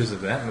no images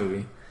of that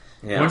movie.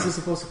 Yeah. When's it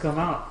supposed to come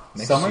out?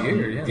 Next Summer?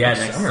 year,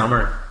 Next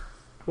summer.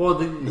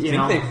 Well, I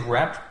think they've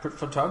wrapped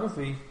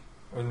photography.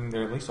 I mean,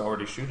 they're at least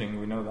already shooting.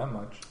 We know that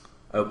much.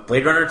 Oh,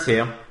 Blade Runner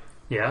 2.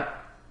 Yeah.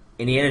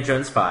 Indiana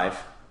Jones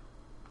 5.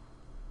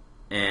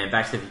 And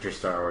Back to the Future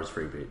Star Wars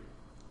reboot.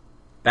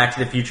 Back to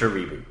the Future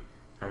reboot.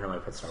 I don't know why I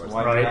put Star Wars.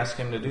 Why'd you ask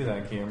him to do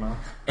that, Guillermo?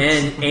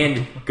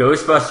 And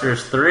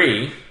Ghostbusters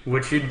 3.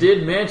 Which you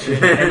did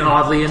mention, and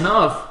oddly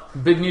enough,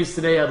 big news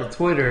today out of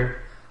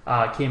Twitter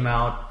came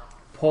out.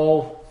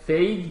 Paul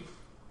Feig,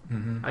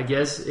 I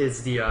guess,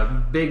 is the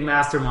big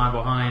mastermind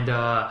behind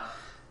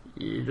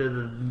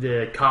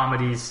the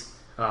comedies,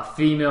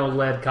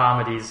 female-led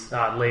comedies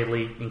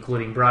lately,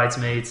 including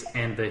Bridesmaids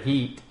and The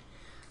Heat.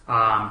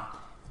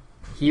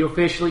 He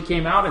officially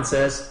came out and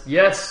says,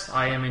 yes,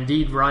 I am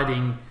indeed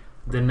writing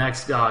the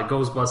next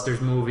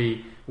Ghostbusters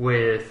movie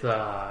with,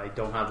 I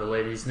don't have the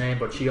lady's name,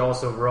 but she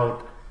also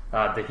wrote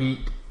The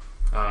Heat.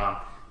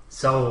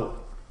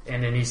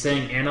 And then he's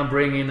saying, and I'm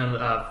bringing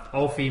a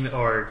all-female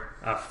or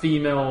a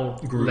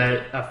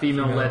female-led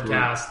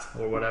cast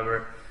or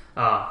whatever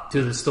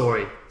to the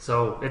story.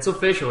 So it's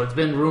official. It's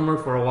been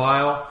rumored for a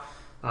while.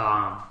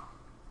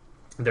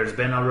 There's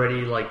been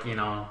already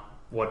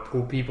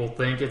who people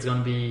think it's going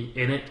to be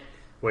in it.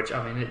 Which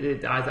I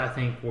mean, I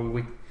think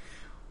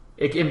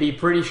it can be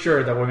pretty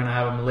sure that we're going to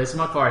have a Melissa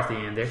McCarthy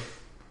in there,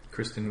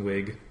 Kristen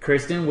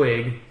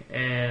Wiig,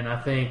 and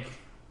I think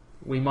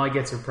we might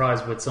get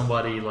surprised with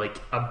somebody like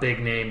a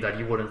big name that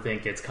you wouldn't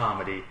think it's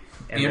comedy.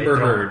 And Amber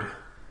Heard.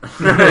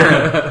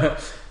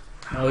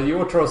 No, you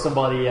will throw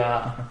somebody.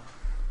 Anne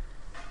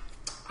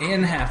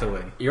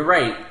Hathaway. You're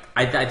right.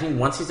 I think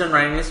once he's done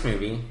writing this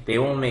movie, they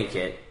will make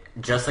it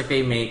just like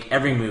they make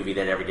every movie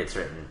that ever gets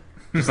written.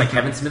 Just like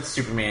Kevin Smith's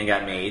Superman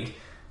got made.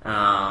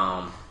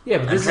 Yeah,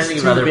 but this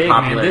is too big,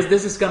 man.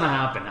 This is going to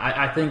happen.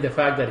 I think the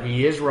fact that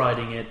he is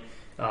writing it.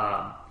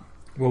 Well,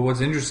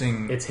 what's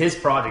interesting, it's his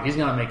project. He's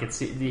going to make it.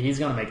 He's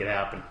going to make it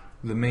happen.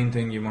 The main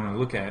thing you want to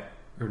look at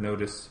or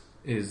notice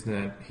is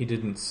that he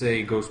didn't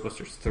say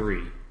Ghostbusters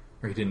 3,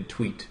 or he didn't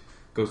tweet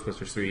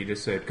Ghostbusters 3. He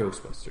just said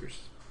Ghostbusters.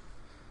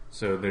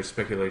 So there's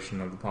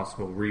speculation of the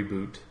possible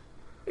reboot.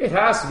 It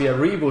has to be a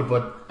reboot,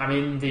 but I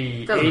mean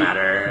doesn't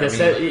matter. The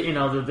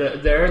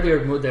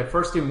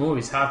first two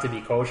movies have to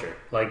be kosher.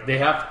 Like they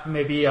have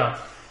maybe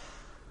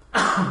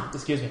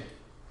excuse me.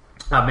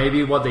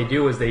 Maybe what they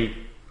do is they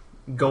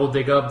go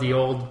dig up the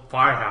old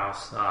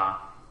firehouse,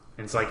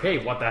 and it's like, hey,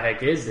 what the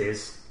heck is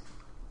this?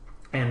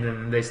 And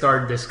then they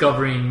start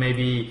discovering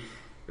maybe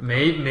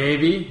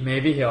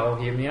he'll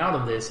hear me out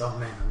on this. Oh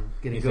man, I'm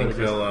getting good at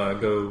this. They'll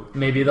go?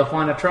 Maybe they'll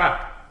find a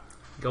trap.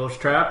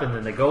 Ghost trap, and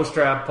then the ghost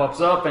trap pops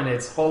up and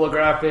it's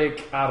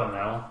holographic. I don't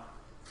know.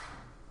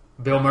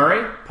 Bill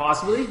Murray,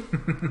 possibly.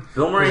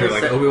 Bill Murray is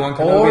like Obi-Wan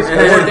Kenobi,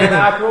 or Dan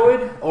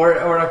Aykroyd,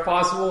 or a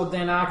possible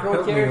Dan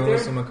Aykroyd character.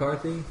 Melissa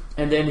McCarthy.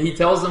 And then he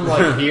tells them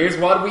like, "Here's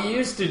what we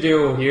used to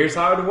do. Here's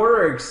how it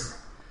works.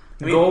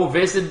 Go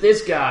visit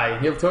this guy.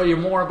 He'll tell you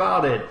more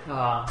about it."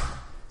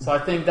 So I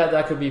think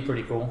that could be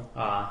pretty cool.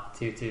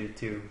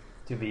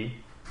 To be.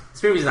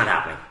 This movie's not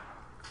happening.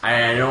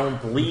 I don't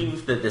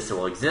believe that this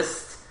will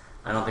exist.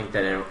 I don't think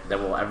that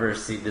we'll ever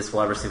see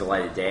the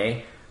light of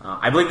day.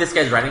 I believe this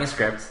guy's writing a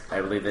script. I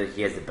believe that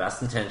he has the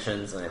best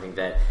intentions, and I think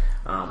that,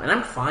 and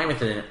I'm fine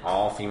with it in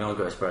all-female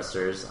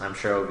Ghostbusters. I'm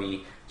sure it'll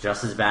be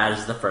just as bad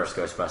as the first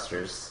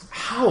Ghostbusters.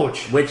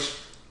 Ouch! Which,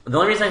 the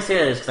only reason I say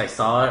that is because I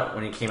saw it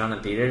when it came out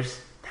in theaters.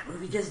 That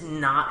movie does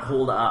not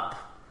hold up.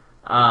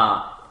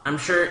 I'm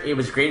sure it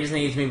was great as an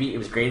 80s movie. It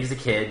was great as a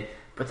kid.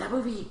 But that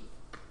movie,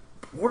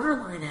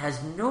 borderline,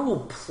 has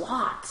no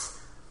plot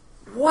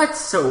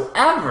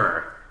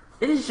whatsoever.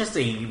 It is just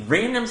a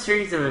random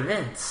series of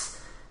events.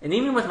 And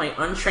even with my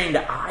untrained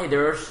eye,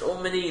 there are so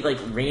many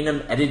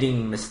random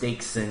editing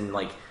mistakes and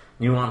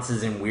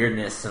nuances and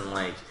weirdness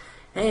and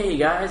hey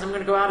guys, I'm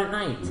gonna go out at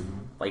night.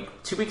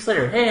 2 weeks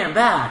later, hey, I'm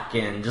back,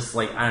 and just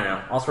I don't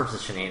know, all sorts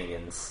of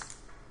shenanigans.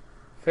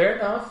 Fair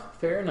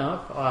enough.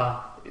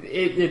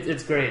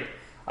 It's great.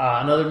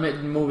 Another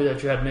movie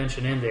that you had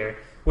mentioned in there,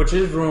 which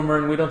is rumor,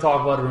 and we don't talk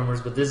about rumors,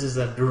 but this is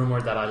a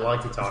rumor that I like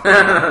to talk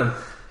about.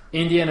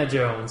 Indiana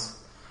Jones.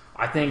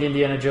 I think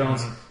Indiana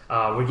Jones,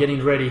 we're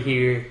getting ready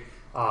here.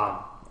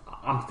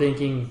 I'm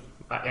thinking,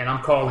 and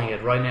I'm calling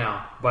it right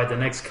now, by the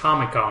next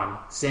Comic-Con,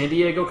 San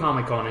Diego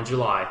Comic-Con in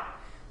July,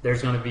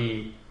 there's going to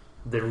be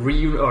the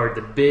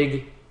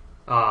big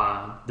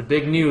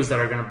news that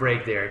are going to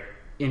break there.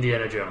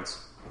 Indiana Jones.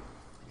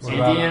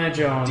 Indiana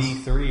Jones.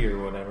 D3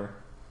 or whatever.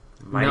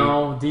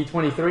 No,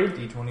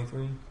 D23?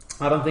 D23?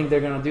 I don't think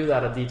they're going to do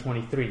that at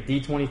D23.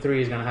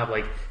 D23 is going to have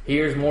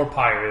here's more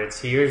pirates,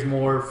 here's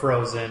more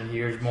Frozen,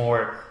 here's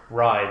more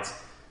rides.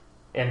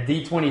 And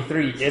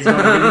D23 is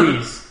going to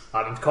release,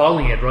 I'm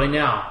calling it right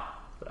now,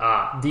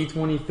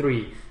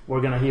 D23,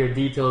 we're going to hear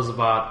details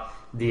about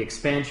the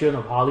expansion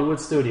of Hollywood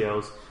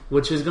Studios,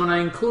 which is going to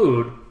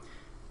include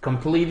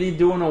completely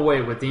doing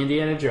away with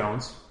Indiana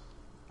Jones,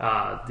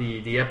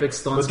 the epic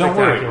stunt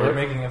spectacular. Don't worry, we're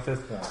making a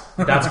fifth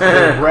one. That's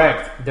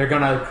correct. They're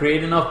going to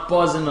create enough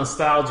buzz and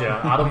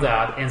nostalgia out of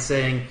that and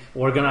saying,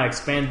 we're going to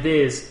expand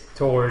this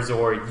towards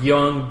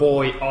young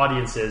boy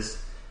audiences.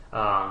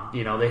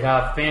 They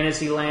have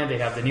Fantasyland. They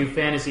have the new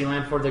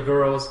Fantasyland for the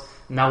girls.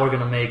 Now we're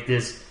going to make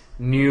this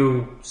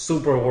new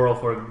super world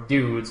for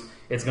dudes.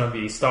 It's going to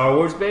be Star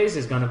Wars based.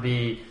 It's going to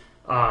be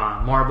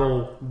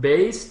Marvel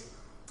based.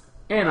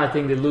 And I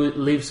think they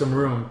leave some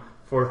room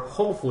for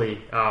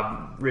hopefully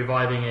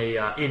reviving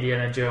a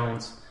Indiana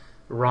Jones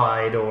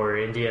ride or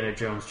Indiana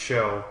Jones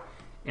show.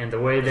 And the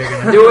way they're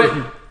going to do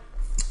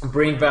it,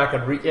 bring back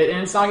and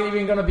it's not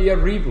even going to be a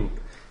reboot.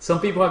 Some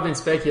people have been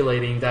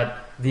speculating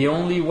that the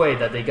only way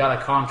that they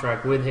got a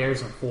contract with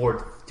Harrison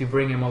Ford to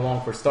bring him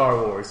along for Star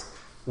Wars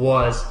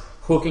was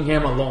hooking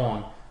him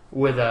along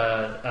with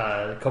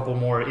a couple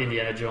more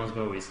Indiana Jones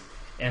movies.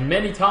 And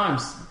many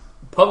times,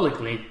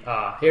 publicly,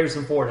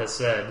 Harrison Ford has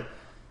said,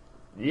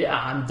 yeah,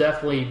 I'm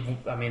definitely,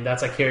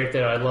 that's a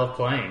character I love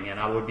playing, and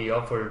I would be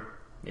up for,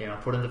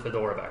 putting the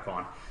fedora back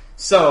on.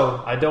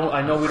 So, I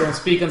know we don't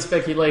speak on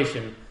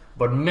speculation,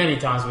 but many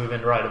times we've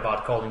been right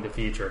about calling the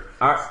future.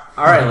 All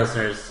right,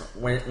 listeners,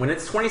 when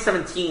it's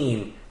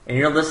 2017 and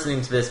you're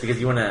listening to this because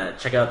you want to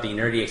check out the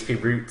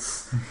NerdEXP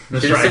roots,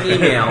 shoot us an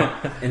email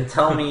and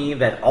tell me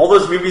that all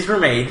those movies were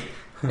made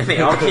and they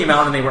all came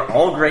out and they were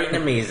all great and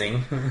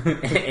amazing,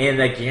 and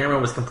that Guillermo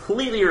was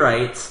completely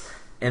right,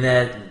 and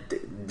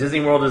that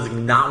Disney World is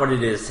not what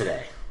it is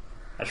today.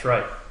 That's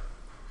right.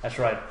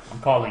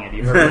 I'm calling it.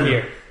 You heard it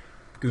here.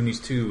 Goonies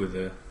 2 with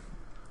a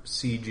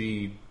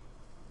CG,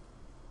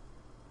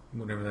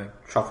 whatever that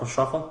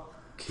Shuffle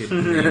kid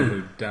name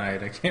who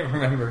died. I can't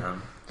remember.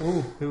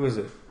 Who was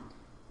it?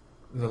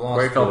 The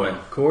Lost Boy.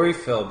 Corey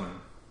Feldman.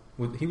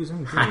 He was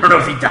in. I don't know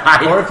if he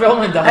died. Corey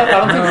Feldman died. I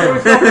don't think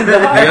Corey Feldman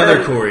died.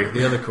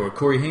 The other Corey.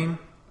 Corey Haim.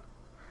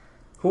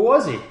 Who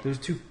was he? There's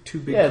two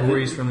big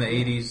Corys from the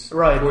 80s.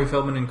 Right. Corey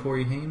Feldman and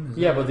Corey Haim.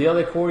 But the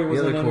other Corey was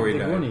in the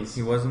Goonies.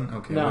 He wasn't?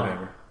 Okay, no.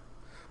 Whatever.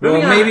 Well,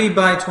 maybe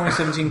by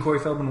 2017, Corey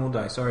Feldman will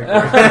die. Sorry,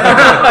 Corey.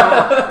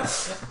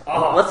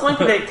 Let's like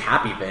make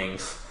happy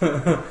things.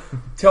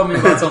 Tell me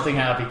about something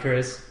happy,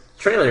 Chris.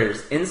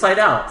 Trailers, Inside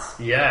Out.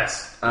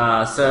 Yes.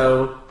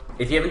 So,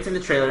 if you haven't seen the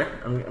trailer,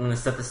 I'm going to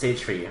set the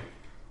stage for you.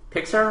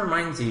 Pixar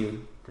reminds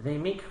you that they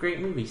make great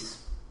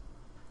movies.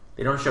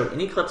 They don't show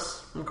any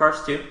clips from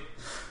Cars 2.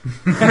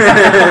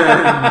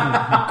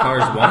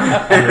 Cars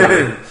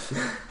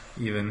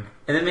 1? Even.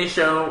 And then they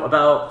show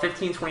about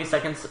 15-20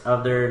 seconds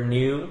of their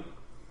new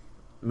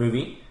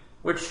movie,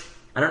 which,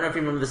 I don't know if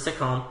you remember the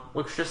sitcom,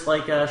 looks just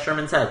like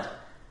Sherman's Head,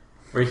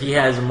 where he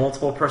has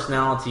multiple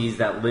personalities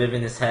that live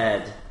in his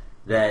head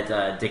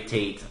that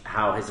dictate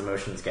how his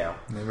emotions go.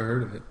 Never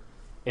heard of it.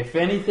 If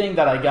anything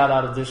that I got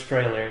out of this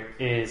trailer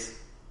is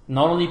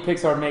not only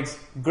Pixar makes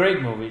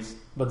great movies,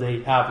 but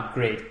they have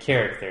great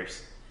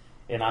characters.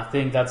 And I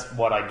think that's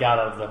what I got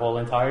out of the whole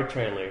entire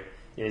trailer,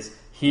 is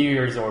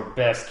here's our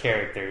best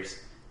characters.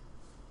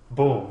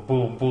 Boom,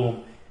 boom,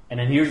 boom. And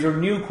then here's our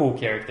new cool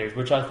characters,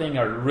 which I think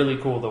are really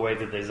cool the way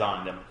they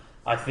designed them.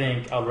 I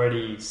think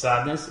already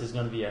Sadness is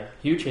going to be a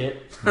huge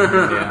hit.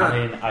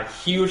 A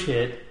huge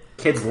hit.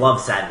 Kids love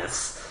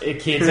Sadness.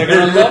 Kids are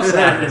going to love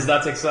Sadness.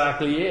 That's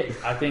exactly it.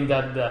 I think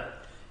that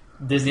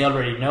Disney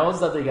already knows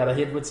that they got a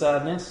hit with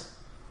Sadness.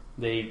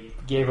 They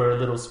gave her a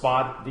little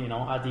spot,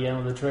 at the end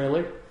of the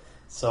trailer.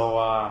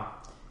 So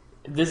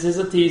this is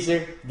a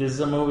teaser. This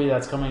is a movie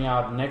that's coming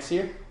out next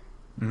year.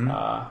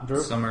 Mm-hmm.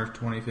 Drew? Summer of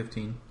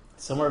 2015.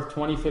 Summer of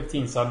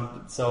 2015.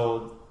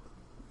 So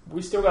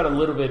we still got a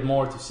little bit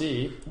more to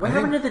see. What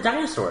happened to the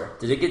dinosaur?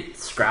 Did it get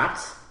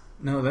scrapped?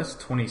 No, that's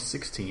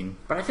 2016.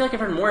 But I feel like I've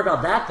heard more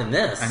about that than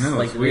this. I know,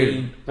 like it's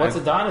weird. What's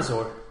a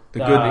dinosaur? The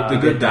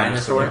good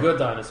dinosaur. The good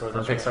dinosaur.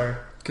 From Pixar.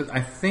 Because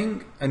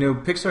I know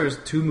Pixar has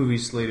 2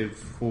 movies slated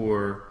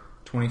for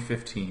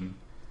 2015,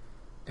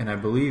 and I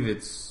believe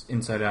it's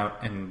Inside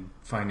Out and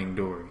Finding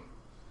Dory.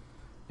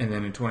 And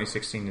then in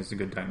 2016 is The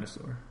Good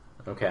Dinosaur.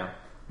 Okay.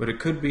 But it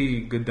could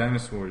be Good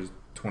Dinosaurs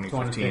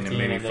 2015 and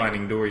maybe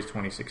Finding Dory's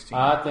 2016.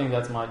 I think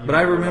that's my... But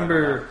I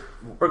remember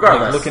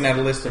regardless, looking at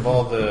a list of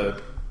all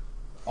the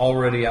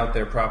already out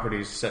there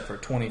properties set for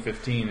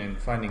 2015, and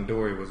Finding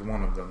Dory was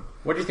one of them.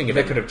 What do you think of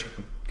that it?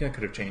 That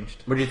could have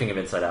changed. What do you think of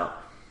Inside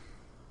Out?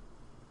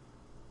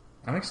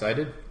 I'm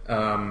excited.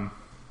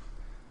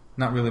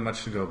 Not really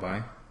much to go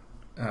by.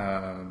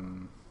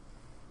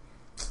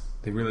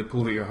 They really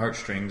pulled at your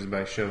heartstrings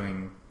by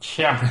showing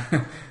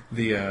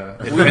the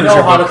adventure we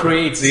know how to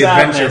create the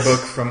sadness. adventure book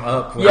from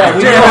Up. Yeah,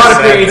 we know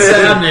how to create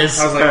sadness.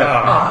 I was like,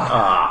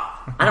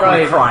 I don't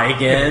want to cry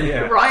again.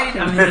 Yeah. Right?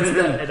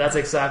 That's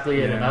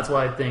exactly it, and that's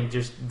why I think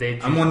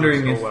I'm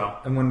wondering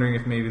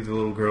if maybe the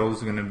little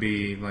girl's going to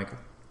be like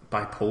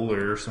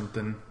bipolar or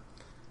something.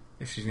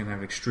 If she's going to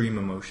have extreme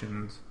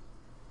emotions,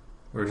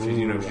 or if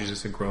she's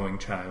just a growing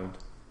child,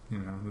 who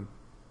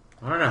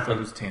I don't know.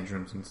 throws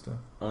tantrums and stuff.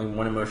 Only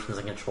one emotion is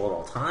in control at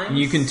all times. And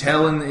you can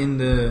tell in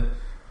the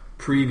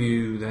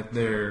preview that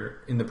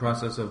they're in the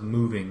process of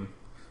moving,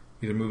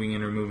 either moving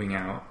in or moving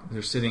out.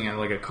 They're sitting at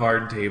like a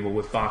card table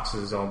with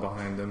boxes all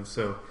behind them.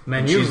 So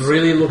man, you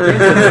really looked into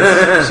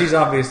this. She's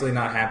obviously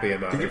not happy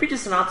about it. Did you read the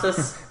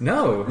synopsis?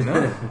 No,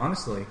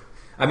 honestly.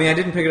 I mean, I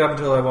didn't pick it up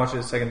until I watched it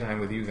a second time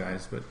with you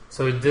guys. But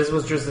so this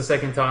was just the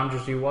second time,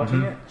 just you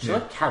watching it? She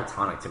looked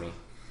catatonic to me.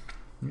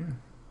 Yeah.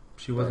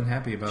 She wasn't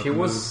happy about it. She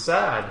was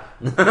sad.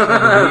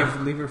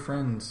 Leave her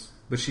friends.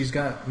 But she's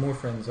got more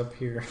friends up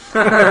here.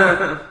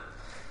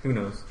 Who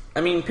knows?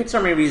 I mean,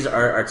 Pixar movies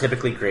are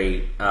typically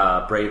great,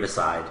 Brave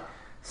aside.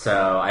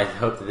 So I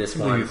hope that this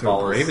one You throw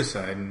follows. Brave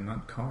aside and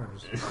not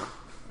Cars.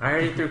 I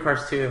already threw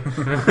Cars 2. So,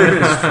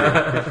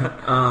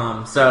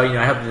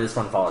 I hope that this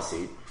one follows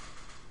suit.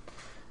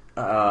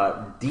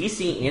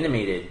 DC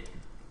Animated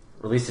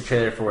released a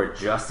trailer for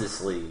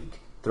Justice League,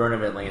 Throne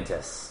of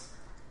Atlantis.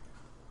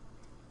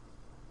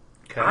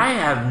 Okay. I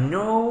have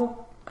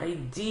no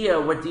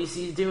idea what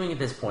DC is doing at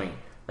this point.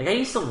 Like, I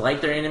used to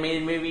like their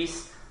animated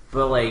movies,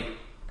 but, like,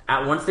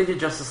 once they did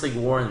Justice League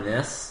War and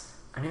this,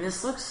 I mean,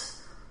 this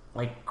looks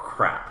like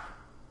crap.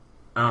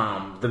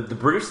 The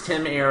Bruce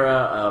Timm era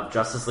of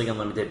Justice League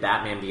Unlimited,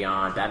 Batman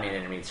Beyond, Batman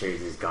Animated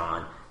Series is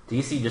gone.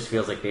 DC just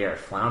feels like they are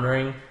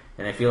floundering,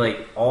 and I feel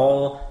like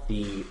all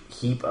the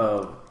heap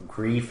of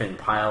grief and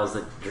piles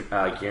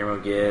that Guillermo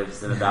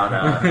gives and about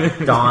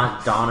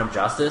Dawn of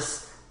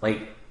Justice,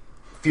 like,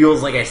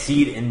 feels like I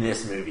see it in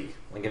this movie,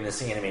 like in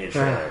this animated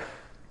trailer.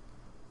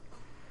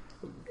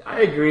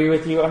 I agree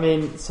with you. I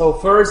mean, so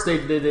first they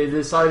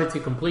decided to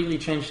completely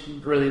change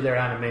really their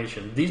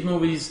animation. These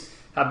movies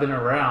have been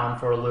around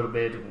for a little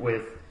bit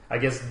with, I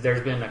guess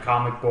there's been a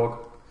comic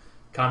book,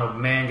 kind of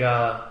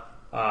manga,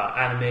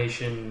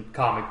 animation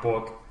comic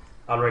book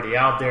already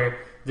out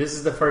there. This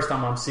is the first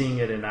time I'm seeing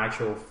it in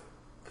actual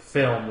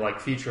film, like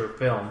feature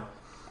film.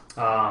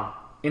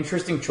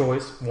 Interesting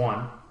choice,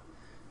 one.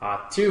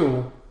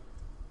 Two,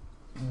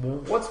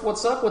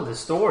 what's up with the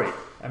story?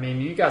 I mean,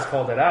 you guys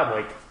called it out.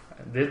 Like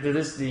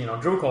this,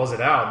 Drew calls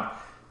it out.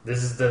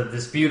 This is the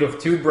dispute of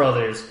two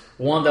brothers.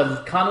 One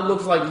that kind of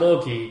looks like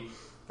Loki.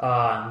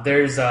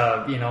 There's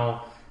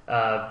a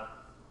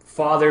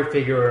father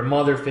figure or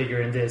mother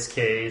figure in this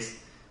case.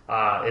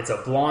 It's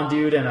a blonde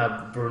dude and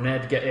a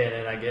brunette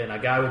and a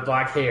guy with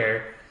black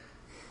hair.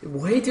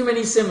 Way too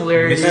many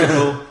similarities.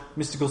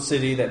 Mystical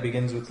city that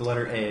begins with the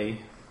letter A.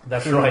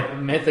 That's right,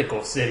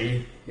 mythical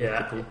city. Yeah,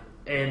 mythical.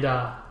 And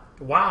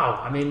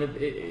wow, I mean,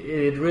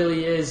 it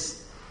really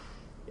is.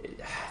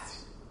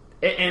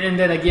 And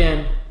then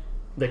again,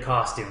 the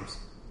costumes.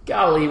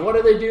 Golly, what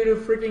do they do to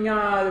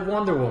freaking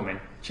Wonder Woman?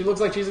 She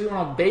looks like she's in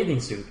a bathing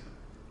suit.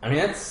 I mean,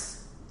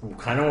 that's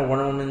kind of what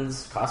Wonder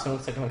Woman's costume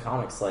looks like in the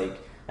comics. Like,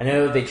 I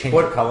know they changed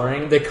the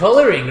coloring. The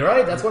coloring,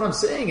 right? That's what I'm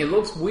saying. It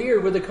looks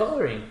weird with the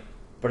coloring.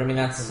 But I mean,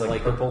 that's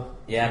like purple.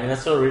 Yeah, I mean,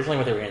 that's still originally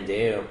what they were going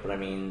to do. But I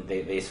mean,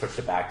 they switched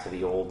it back to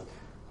the old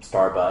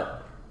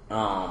Starbutt.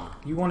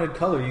 You wanted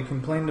color. You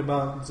complained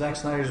about Zack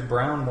Snyder's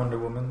brown Wonder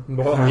Woman.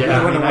 Well,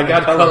 yeah, I mean, I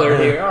got color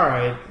here. All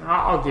right,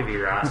 I'll give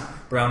you that.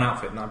 Brown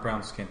outfit, not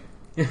brown skin.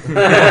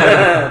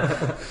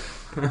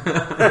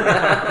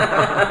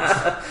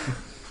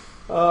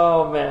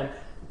 Oh man!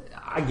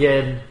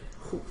 Again,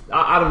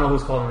 I don't know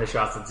who's calling the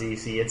shots at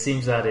DC. It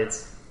seems that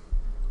it's.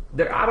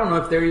 I don't know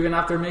if they're even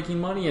after making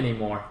money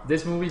anymore.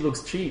 This movie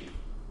looks cheap.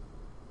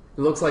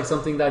 It looks like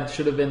something that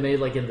should have been made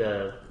like in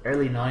the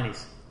early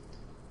 '90s.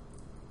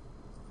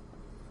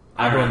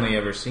 I've only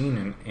ever seen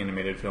an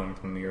animated film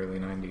from the early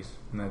 90s,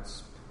 and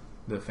that's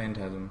The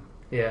Phantasm.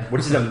 Yeah.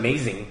 Which is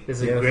amazing.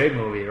 It's a great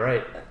movie,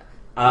 right?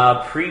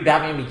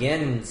 Pre-Batman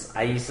Begins,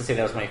 I used to say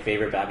that was my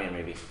favorite Batman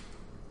movie.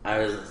 I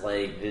was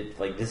like,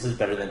 this is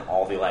better than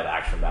all the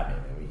live-action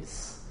Batman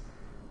movies.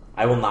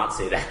 I will not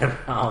say that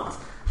about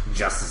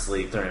Justice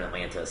League Throne of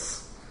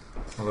Atlantis.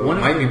 Although it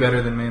might be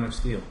better than Man of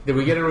Steel. Did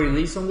we get a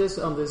release on this?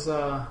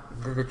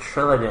 The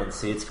trailer I didn't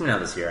see. It's coming out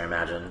this year, I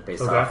imagine,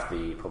 based off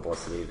the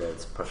publicity that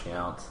it's pushing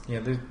out. Yeah,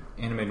 the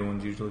animated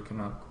ones usually come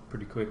out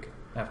pretty quick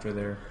after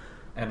they're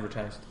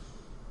advertised.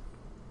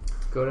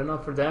 Good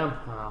enough for them.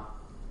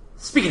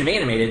 Speaking of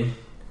animated,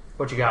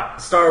 What you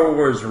got? Star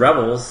Wars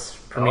Rebels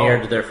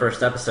premiered their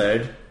first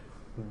episode.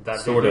 That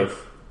Sort of.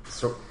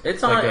 So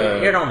it's on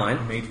aired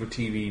online.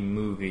 Made-for-TV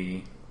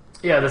movie.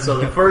 Yeah, so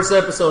the first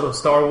episode of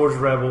Star Wars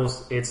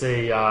Rebels, it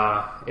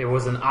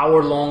was an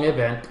hour-long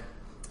event.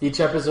 Each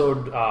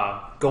episode,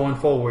 going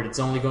forward, it's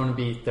only going to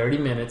be 30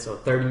 minutes, or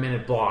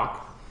 30-minute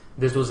block.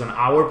 This was an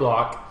hour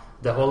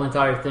block. The whole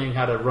entire thing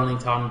had a running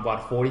time of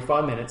about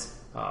 45 minutes,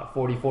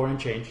 44 and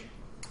change.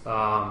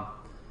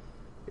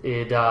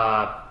 It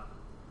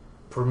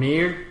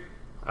premiered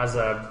as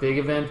a big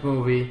event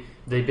movie.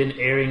 They've been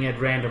airing it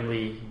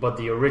randomly, but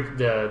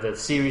the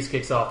series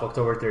kicks off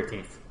October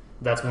 13th.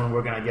 That's when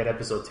we're gonna get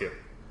episode 2,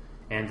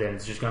 and then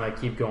it's just gonna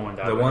keep going.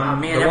 The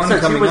one episode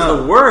coming 2 was up,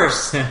 the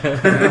worst.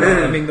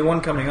 I mean, the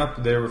one coming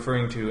up, they're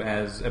referring to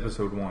as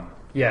episode 1.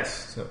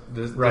 Yes, So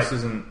this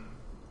isn't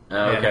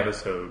Okay. an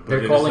episode. But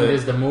they're calling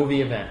this the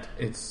movie event.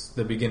 It's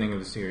the beginning of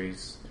the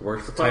series.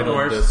 Works for Clone Titled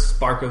Wars. The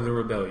Spark of the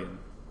Rebellion.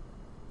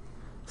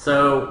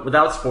 So,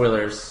 without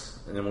spoilers,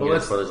 and then we'll get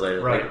let's- spoilers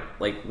later. right.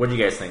 Like, what do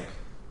you guys think?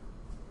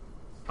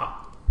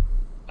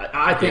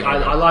 I think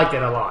I liked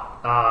it a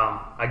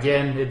lot.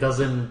 Again, it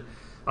doesn't.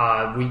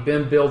 We've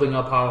been building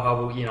up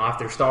how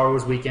after Star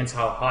Wars weekends,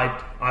 how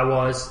hyped I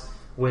was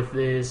with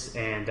this,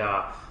 and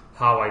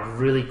how I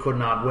really could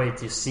not wait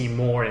to see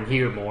more and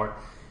hear more.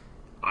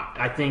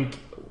 I think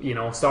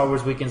Star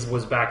Wars weekends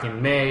was back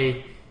in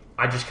May.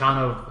 I just kind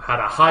of had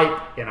a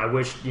hype, and I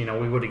wish we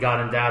would have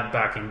gotten that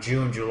back in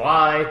June,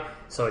 July.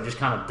 So it just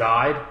kind of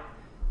died,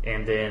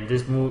 and then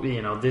this movie,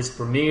 this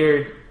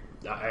premiered.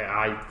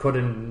 I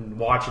couldn't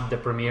watch the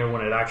premiere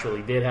when it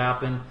actually did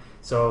happen.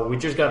 So we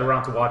just got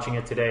around to watching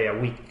it today, a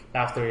week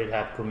after it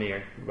had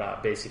premiered,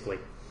 basically.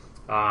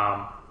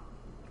 I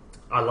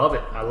love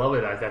it.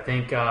 I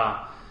think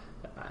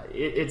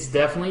it's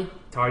definitely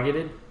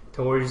targeted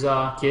towards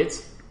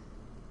kids.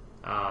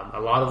 A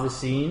lot of the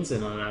scenes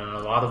and a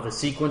lot of the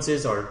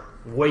sequences are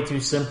way too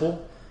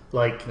simple.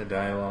 Like The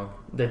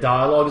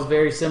dialogue is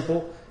very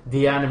simple.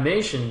 The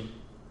animation,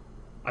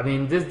 I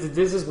mean,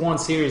 this is one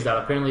series that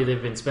apparently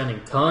they've been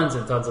spending tons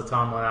and tons of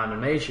time on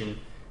animation.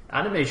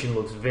 Animation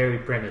looks very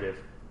primitive.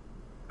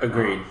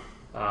 Agreed.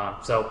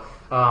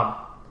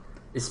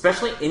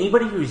 Especially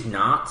anybody who's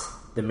not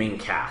the main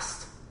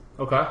cast.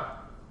 Okay.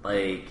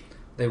 Like,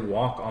 they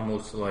walk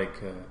almost like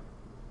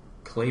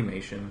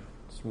claymation.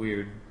 It's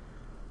weird.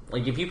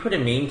 Like, if you put a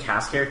main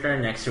cast character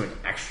next to an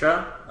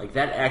extra, like,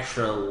 that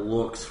extra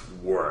looks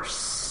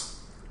worse.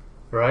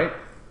 Right?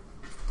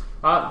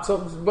 I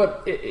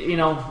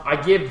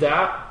give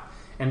that,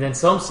 and then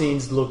some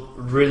scenes look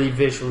really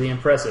visually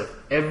impressive.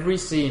 Every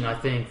scene, I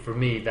think, for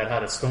me, that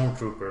had a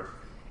stormtrooper,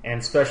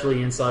 and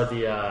especially inside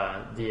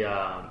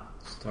the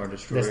Star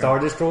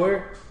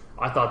Destroyer,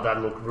 I thought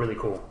that looked really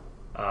cool.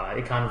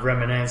 It kind of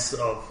reminisced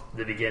of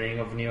the beginning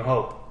of New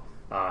Hope,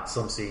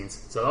 some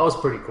scenes. So that was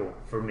pretty cool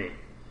for me.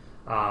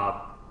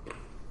 I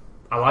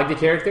like the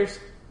characters.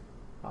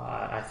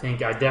 I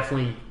think I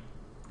definitely,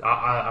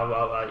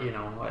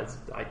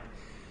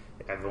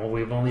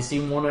 we've only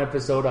seen one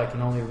episode. I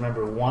can only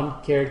remember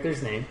one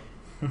character's name,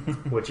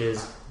 which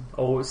is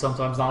always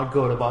sometimes not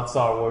good about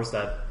Star Wars.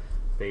 That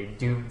they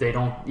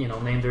don't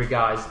name their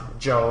guys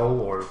Joe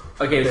or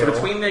okay. Bill. So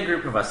between the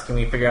group of us, can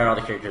we figure out all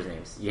the characters'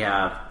 names? You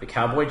have the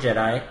Cowboy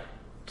Jedi,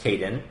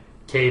 Caden,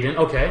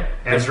 okay,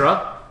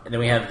 Ezra, and then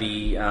we have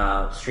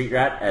the Street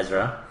Rat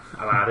Ezra.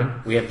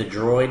 Aladdin. We have the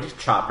droid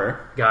Chopper.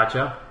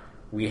 Gotcha.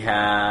 We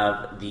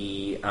have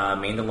the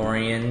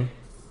Mandalorian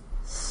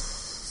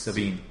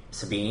Sabine.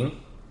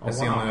 That's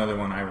the only other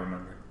one I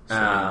remember.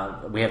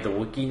 We have the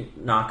Wookiee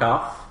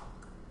knockoff.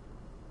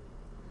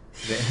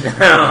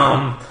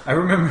 I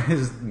remember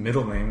his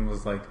middle name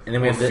was like and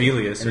then we have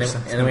Ophelius or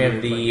something. And then we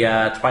have the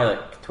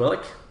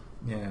Twi'lek.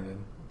 Yeah,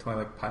 the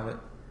Twi'lek pilot.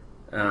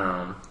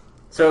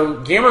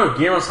 So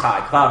Guillermo's high,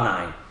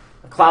 Cloud9.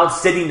 Cloud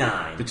City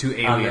 9. The two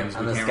aliens.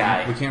 On the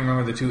sky. We can't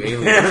remember the two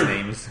aliens'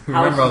 names. We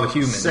remember all the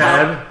humans.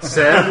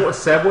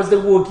 Seb was the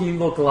Wookiee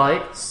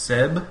look-alike.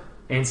 Seb?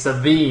 And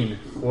Sabine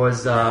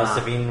was...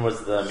 Sabine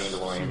was the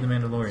Mandalorian. She's the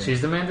Mandalorian.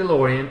 She's the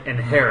Mandalorian.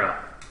 And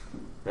Hera.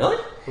 Really?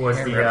 Was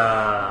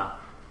Hera.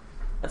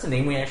 That's a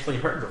name we actually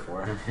heard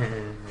before.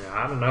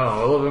 I don't know.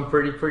 All of them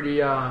pretty...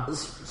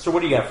 So what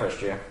do you got first,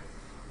 Jay?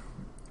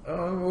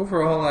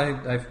 Overall,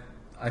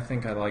 I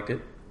think I liked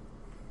it.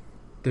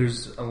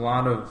 There's a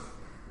lot of...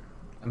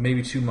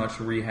 maybe too much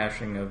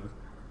rehashing of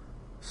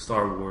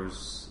Star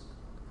Wars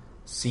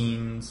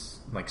scenes,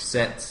 like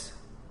sets,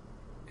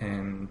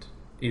 and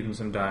even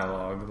some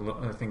dialogue.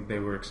 I think they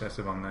were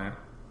excessive on that.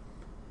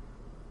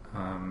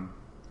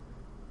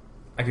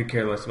 I could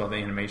care less about the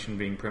animation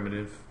being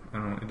primitive.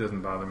 It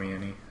doesn't bother me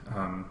any.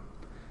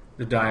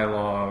 The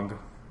dialogue,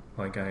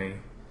 like I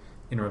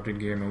interrupted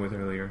Guillermo with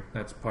earlier,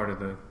 that's part of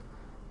the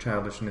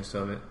childishness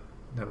of it.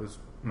 That was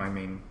my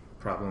main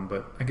problem,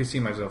 but I could see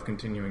myself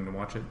continuing to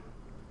watch it.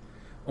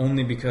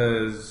 Only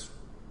because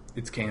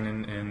it's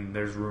canon and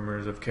there's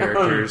rumors of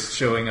characters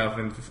showing up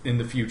in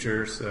the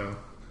future, so...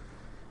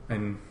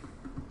 And,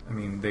 I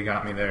mean, they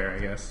got me there, I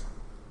guess.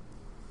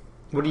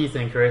 What do you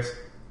think, Chris?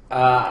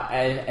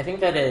 I think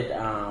that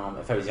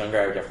if I was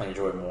younger, I would definitely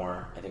enjoy it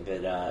more. I think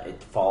that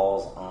it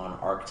falls on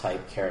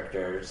archetype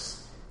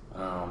characters.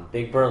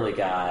 Big burly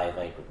guy,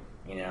 like,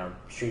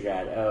 street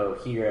rat,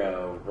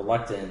 hero,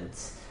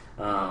 reluctant,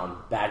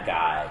 bad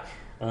guy.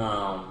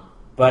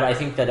 But I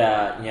think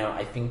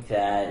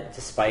that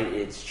despite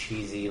its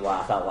cheesy,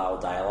 laugh out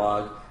loud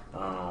dialogue,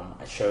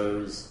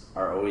 shows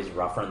are always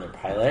rougher in their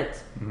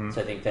pilot. Mm-hmm.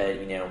 So I think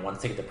that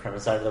once they get the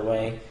premise out of the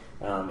way,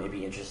 it'd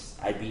be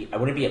interesting. I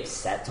wouldn't be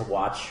upset to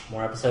watch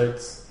more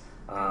episodes,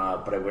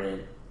 but I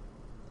wouldn't.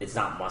 It's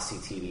not must see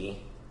TV.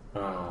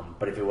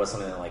 But if it was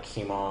something that like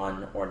came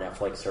on or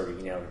Netflix or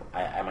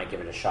I might give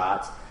it a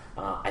shot.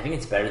 I think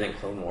it's better than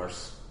Clone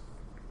Wars.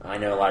 I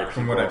know a lot of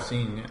people. From what I've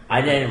seen, yeah.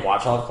 I didn't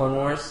watch all of Clone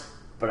Wars.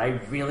 But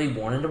I really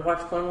wanted to watch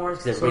Clone Wars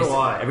because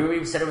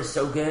everybody said it was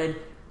so good.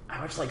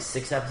 I watched like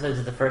 6 episodes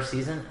of the first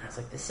season, and I was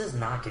like, "This is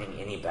not getting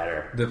any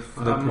better." The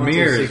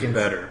premiere is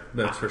better.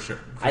 That's for sure.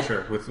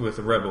 Sure, with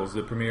the Rebels,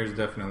 the premiere is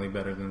definitely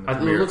better than the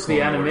premiere.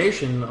 The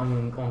animation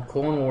on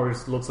Clone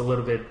Wars looks a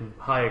little bit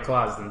higher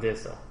class than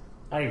this, though.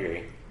 I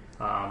agree,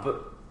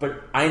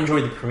 but I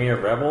enjoyed the premiere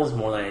of Rebels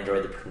more than I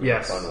enjoyed the premiere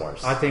of Clone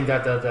Wars. I think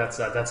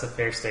that's a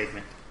fair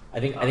statement. I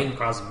think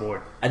across the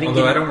board.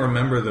 Although I don't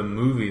remember the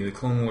movie, the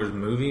Clone Wars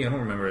movie. I don't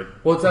remember it.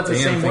 Well, that's the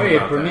same way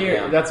it premiered.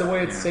 Yeah. That's the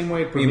way it's the same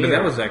way it premiered. But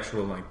that was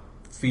actual like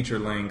feature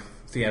length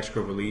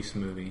theatrical release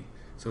movie,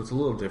 so it's a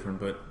little different.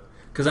 But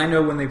because I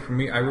know when they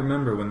I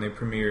remember when they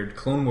premiered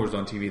Clone Wars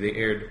on TV, they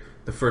aired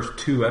the first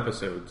 2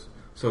 episodes,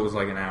 so it was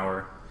like an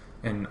hour.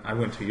 And I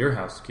went to your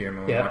house,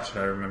 Guillermo, and watched it.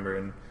 I remember,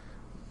 and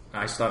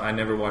I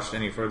never watched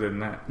any further than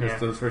that. Yeah.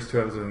 Those first 2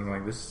 episodes, I'm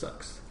like, this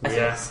sucks.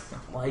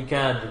 Like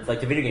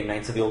the video game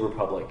Knights of the Old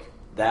Republic,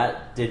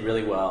 that did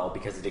really well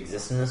because it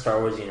exists in the Star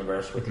Wars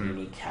universe with a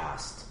unique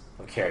cast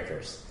of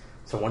characters.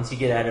 So once you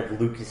get out of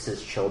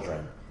Lucas's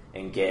children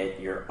and get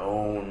your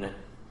own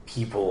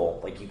people,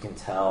 like you can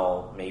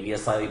tell maybe a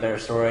slightly better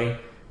story.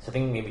 So I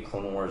think maybe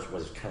Clone Wars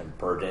was kind of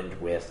burdened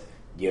with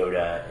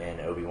Yoda and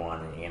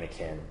Obi-Wan and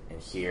Anakin,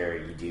 and here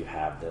you do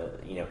have the,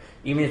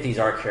 even if these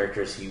are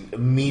characters who you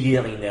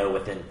immediately know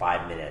within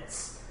 5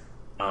 minutes,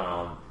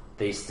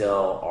 they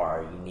still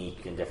are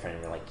unique and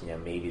different,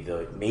 and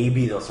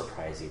maybe they'll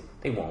surprise you.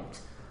 They won't,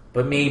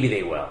 but maybe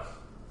they will.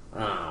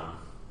 All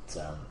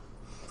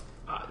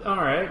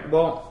right,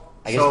 well,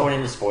 I guess going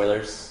into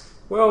spoilers.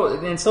 Well,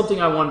 and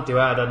something I wanted to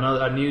add,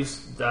 a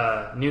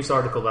news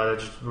article that I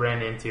just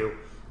ran into.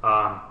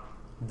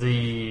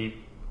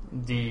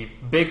 The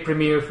big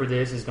premiere for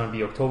this is going to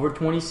be October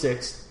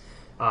 26th.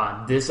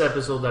 This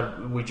episode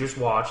that we just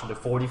watched, the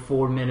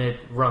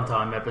 44-minute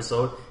runtime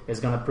episode, is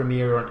going to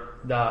premiere on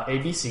the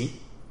ABC.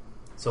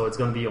 So it's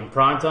going to be on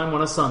primetime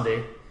on a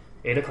Sunday,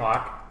 8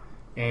 o'clock,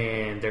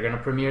 and they're going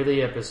to premiere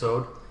the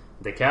episode.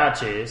 The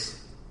catch is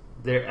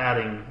they're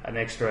adding an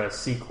extra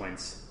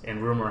sequence,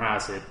 and rumor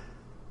has it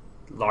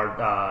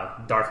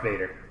Darth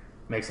Vader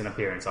makes an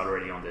appearance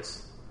already on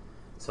this.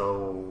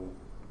 So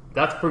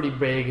that's pretty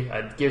big.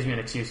 It gives me an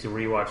excuse to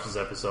rewatch this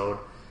episode.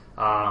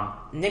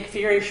 Nick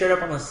Fury showed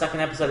up on the second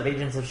episode of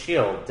Agents of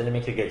S.H.I.E.L.D. Didn't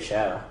make a good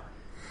show.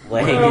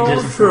 Well,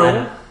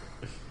 true.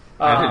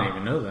 I didn't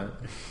even know that.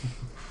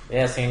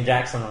 Yeah, Sam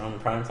Jackson on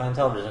primetime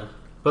television.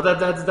 But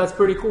that's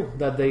pretty cool.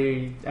 That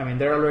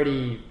they're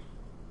already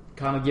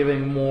kind of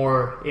giving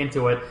more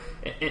into it.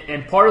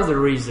 And part of the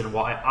reason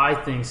why I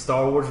think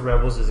Star Wars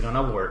Rebels is going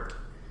to work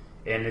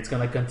and it's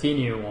going to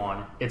continue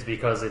on, it's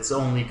because it's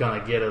only going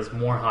to get us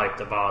more hyped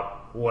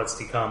about what's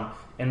to come.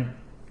 And,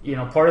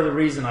 part of the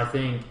reason I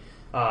think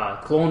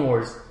Clone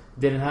Wars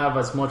didn't have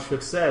as much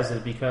success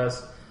is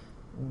because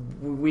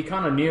we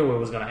kind of knew it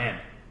was going to end.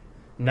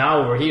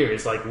 Now over here,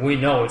 it's like we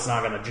know it's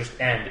not going to just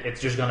end.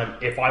 It's just going to,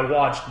 if I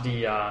watch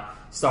the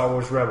Star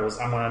Wars Rebels,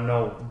 I'm going to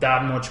know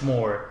that much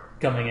more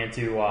coming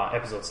into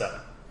Episode 7.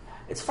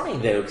 It's funny,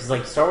 though,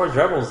 because Star Wars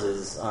Rebels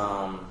is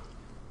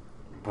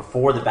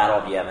before the Battle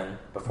of Yavin,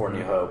 before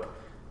New Hope.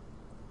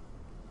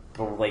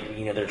 But,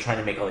 they're trying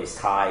to make all these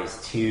ties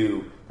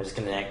to, they're just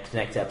going to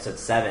connect to Episode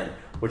 7,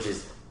 which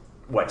is,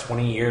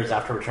 20 years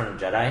after Return of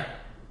the Jedi?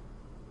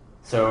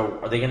 So,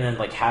 are they going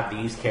to, have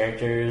these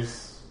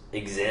characters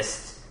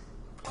exist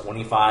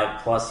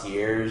 25 plus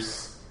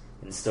years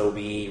and still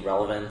be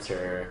relevant,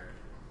 or,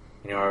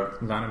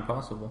 not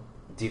impossible.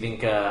 Do you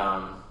think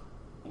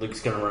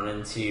Luke's going to run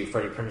into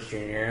Freddie Prinze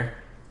Jr.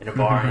 in a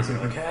bar and he's going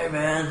to be like, hey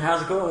man,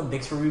 how's it going?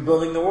 Thanks for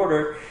rebuilding the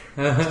order.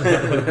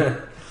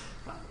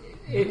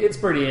 It's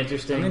pretty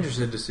interesting. I'm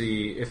interested to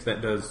see if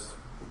that does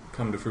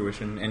come to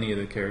fruition, any of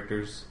the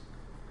characters.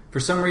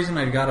 For some reason,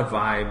 I got a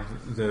vibe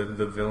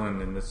the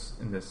villain in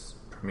this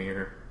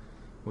premiere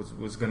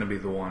was going to be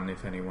the one,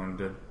 if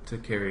anyone, to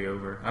carry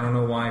over. I don't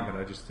know why, but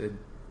I just did.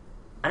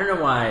 I don't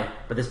know why,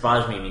 but this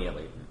bothers me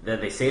immediately.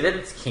 That they say that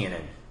it's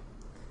canon,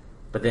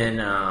 but then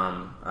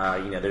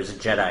there's a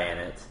Jedi in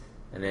it,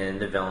 and then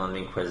the villain, the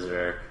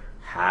Inquisitor,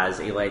 has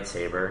a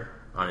lightsaber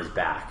on his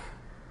back.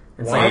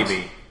 It's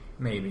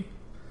Maybe.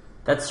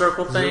 That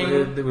circle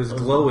thing. It was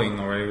glowing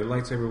already. The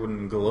lightsaber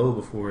wouldn't glow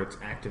before it's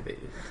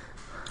activated.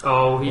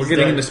 Oh, we're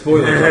getting into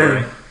spoilers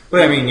already.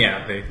 But I mean,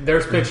 yeah,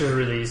 there's pictures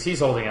released. He's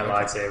holding a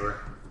lightsaber.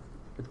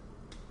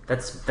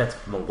 That's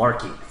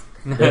malarkey.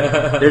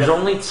 There's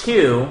only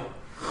two,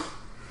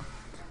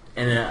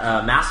 and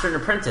a master and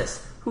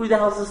apprentice. Who the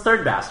hell's this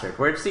third bastard?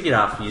 Where does he get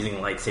off using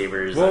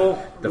lightsabers,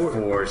 the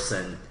Force,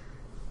 and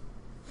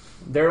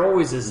there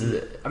always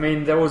is. I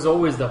mean, there was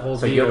always the whole.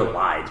 So deal. Yoda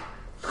lied.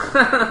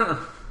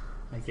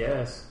 I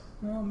guess.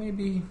 Well,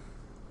 maybe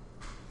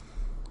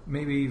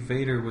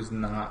Vader was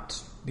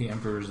not the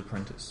Emperor's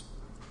apprentice.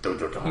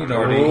 He'd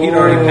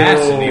already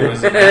passed it. He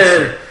was a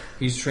master.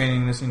 He's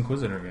training this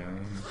Inquisitor guy.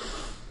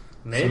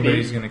 Maybe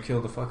somebody's going to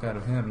kill the fuck out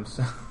of him.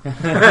 So.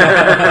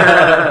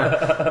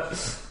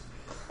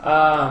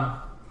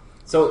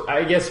 So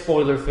I guess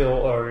spoiler fill,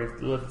 or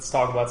let's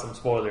talk about some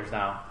spoilers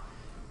now.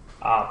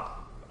 A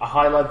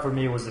highlight for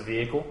me was the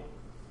vehicle.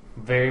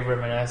 Very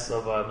reminiscent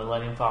of a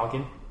Millennium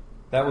Falcon.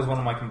 That was one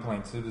of my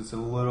complaints. It was a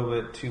little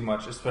bit too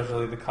much,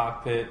 especially the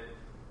cockpit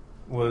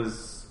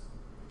was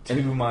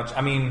too much.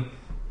 I mean,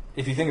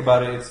 if you think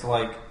about it, it's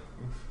like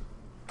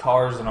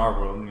cars in our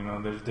world.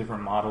 There's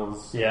different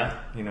models. Yeah.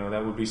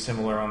 That would be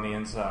similar on the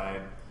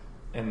inside,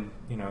 and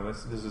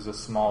this is a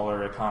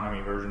smaller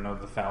economy version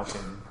of the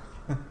Falcon.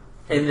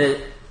 And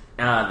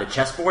the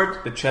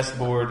chessboard. The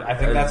chessboard. I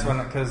think that's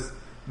when because.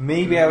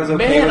 Maybe I was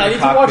okay with the cockpit. Man, I need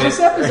to watch this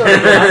episode.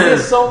 I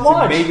missed so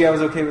much. Maybe I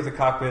was okay with the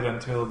cockpit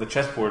until the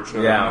chessboard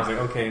showed up. And I was like,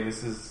 okay,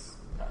 this is...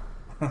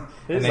 and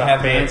they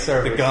have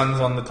the guns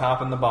on the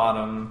top and the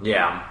bottom.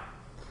 Yeah.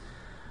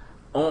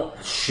 Oh,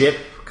 ship...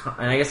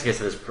 And I guess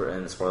this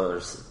in the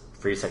spoilers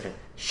free section.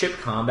 Ship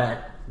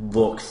combat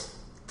looks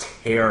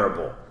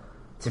terrible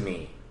to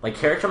me. Like,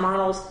 character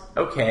models,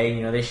 okay,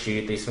 you know, they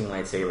shoot, they swing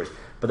lightsabers.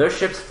 But those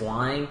ships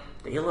flying,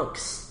 they look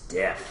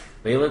stiff.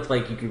 They look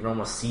like you could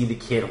almost see the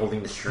kid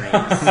holding the strings,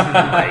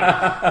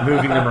 like,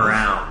 moving them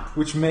around.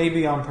 Which may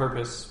be on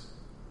purpose,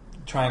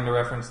 trying to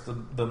reference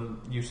the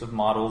use of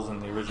models in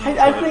the original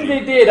I think they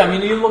did. I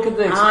mean, you look at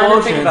the I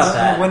didn't think explosions. about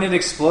that. When it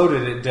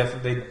exploded,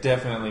 they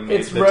definitely made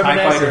It's the TIE Fighter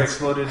reminiscent.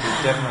 exploded. It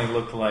definitely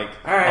looked like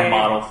Alright. a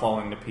model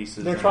falling to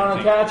pieces. They're and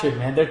trying to everything. catch it,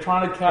 man. They're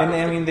trying to catch And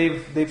I it. mean,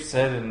 they've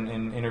said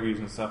in interviews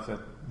and stuff that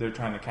they're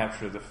trying to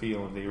capture the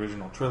feel of the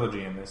original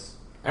trilogy in this.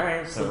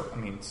 Alright, So I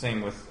mean,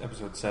 same with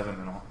Episode 7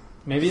 and all.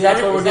 Maybe Is that's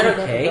that- what we're is that doing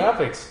with okay? the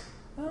graphics.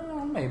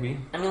 Maybe.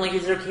 I mean, like,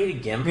 is it okay to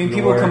gimp I mean,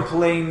 people your...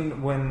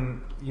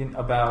 complain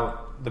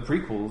about the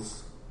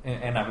prequels,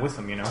 and I'm with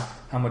them. You know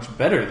how much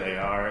better they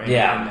are in the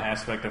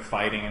aspect of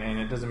fighting, and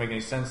it doesn't make any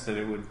sense that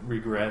it would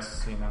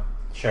regress. You know.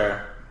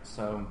 Sure.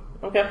 So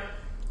Okay.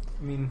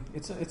 I mean,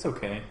 it's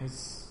okay.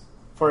 It's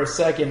For a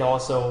second,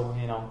 also,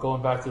 you know,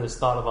 going back to this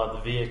thought about the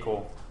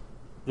vehicle.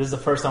 This is the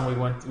first time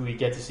we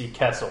get to see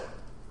Kessel.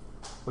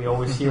 We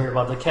always hear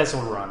about the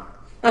Kessel Run,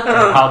 and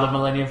how the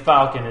Millennium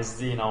Falcon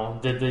is, you know,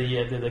 did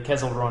the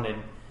Kessel Run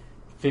in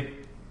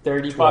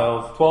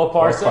 12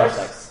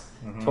 parsecs.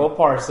 12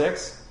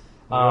 parsecs.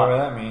 whatever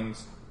that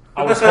means.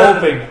 I was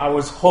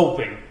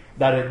hoping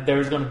that there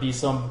was going to be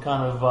some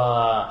kind of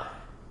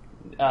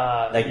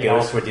Like you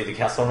Ghost know, would do the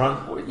Kessel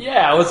Run?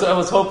 yeah, I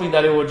was hoping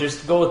that it would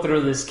just go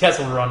through this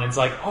Kessel Run. And it's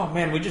like, oh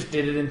man, we just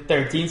did it in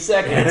 13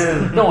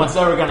 seconds. No one's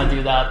ever going to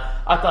do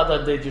that. I thought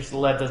that they just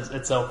let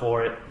itself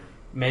for it.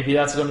 Maybe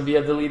that's going to be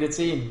a deleted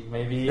scene.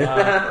 Maybe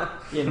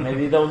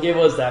maybe they'll give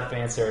us that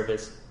fan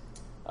service.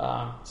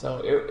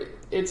 So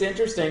it's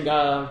interesting.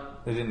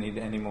 They didn't need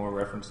any more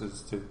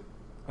references to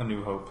A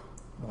New Hope.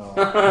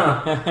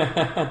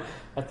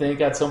 I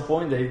think at some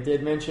point they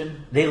did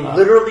mention They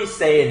literally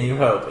say A New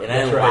Hope, and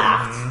I That's right.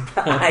 laughed.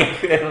 I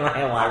couldn't.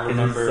 I laughed. It was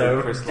remember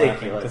so Chris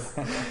ridiculous.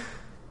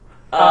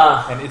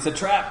 And it's a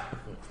trap.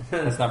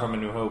 That's not from A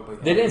New Hope.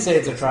 But they didn't say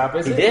it's a trap,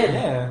 is He it? did.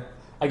 Yeah.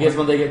 I guess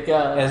when they get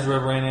Ezra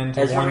ran in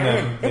to Ezra warn ran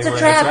them. in. they It's a were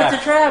in trap!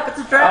 It's a trap! It's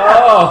a trap!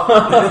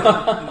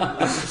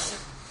 Oh.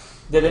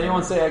 Did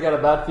anyone say I got a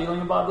bad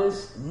feeling about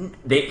this?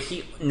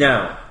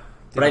 No,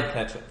 but Didn't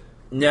catch it.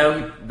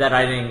 no, that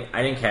I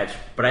didn't catch.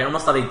 But I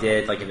almost thought he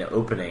did, like in the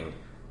opening,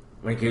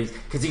 when he goes,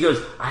 because he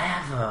goes, I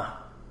have a,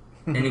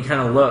 and he kind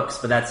of looks,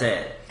 but that's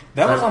it.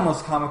 That So- was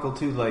almost comical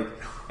too. Like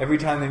every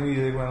time the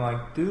music went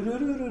like do do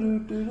do do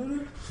do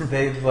do,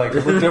 they like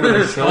looked over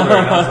their shoulder,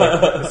 and I was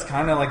like, it's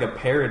kind of like a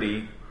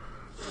parody.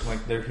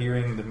 Like they're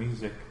hearing the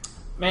music.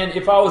 Man,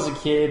 if I was a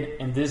kid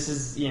and this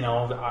is, you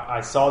know,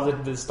 I saw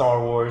the Star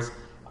Wars,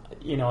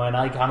 you know, and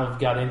I kind of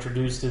got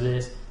introduced to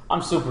this,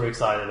 I'm super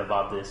excited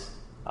about this.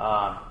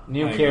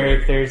 New I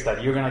characters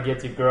that you're going to get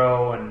to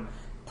grow and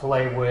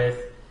play with.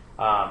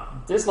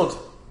 This looks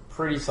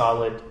pretty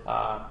solid.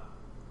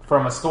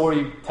 From a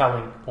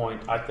storytelling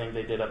point, I think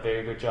they did a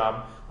very good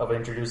job of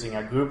introducing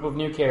a group of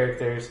new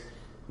characters.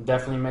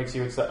 Definitely makes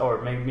you excited,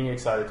 or made me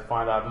excited to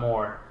find out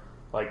more.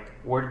 Like,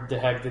 where the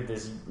heck did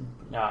this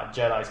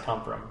Jedi's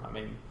come from? I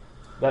mean,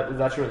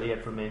 that's really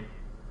it for me.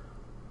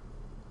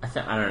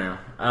 I don't know.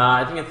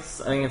 I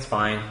think it's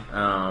fine.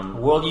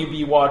 Will you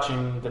be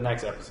watching the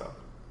next episode?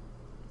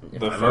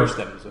 The first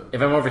episode.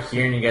 If I'm over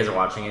here and you guys are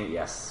watching it,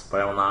 yes,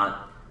 but I will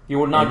not. You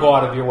would not go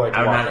out of your way to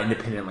I will watch not it.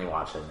 independently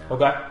watch it. No.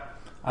 Okay.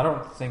 I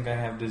don't think I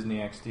have Disney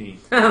XD.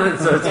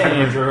 So it's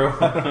Andrew.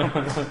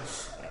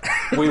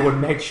 We would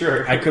make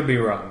sure. I could be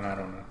wrong. I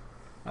don't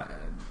know.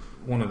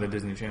 One of the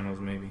Disney channels,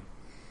 maybe.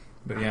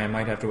 But yeah, I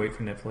might have to wait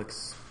for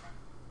Netflix.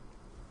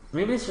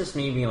 Maybe it's just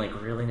me being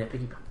like really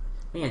nitpicky.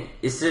 Man,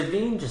 is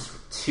Sabine just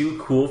too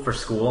cool for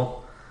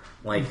school?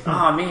 Like,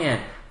 oh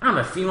man, I'm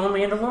a female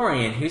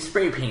Mandalorian who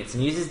spray paints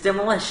and uses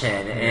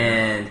demolition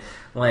and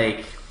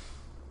like,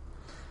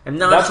 I'm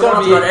That's gonna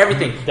nonchalant be- about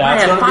everything.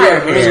 that's I have gonna be a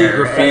fire really hair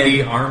Graffiti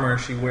and- armor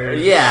she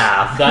wears.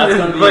 Yeah, That's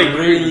going to be like,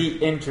 really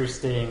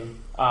interesting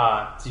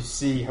to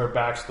see her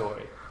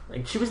backstory.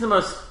 Like she was the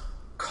most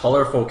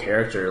colorful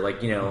character.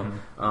 Like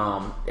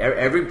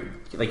every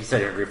like you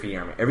said, her graffiti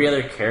armor. Every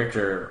other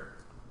character,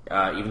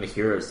 even the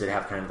heroes, did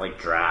have kind of like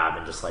drab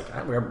and just like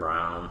I wear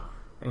brown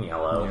and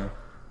yellow. Yeah.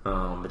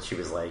 But she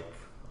was like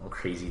all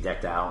crazy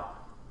decked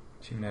out.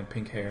 She even had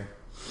pink hair.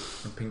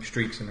 And pink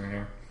streaks in her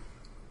hair.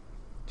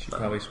 She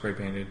probably spray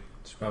painted.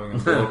 She's probably going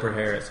to blow up her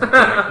hair at some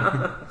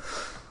point.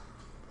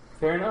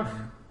 Fair enough.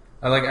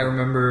 I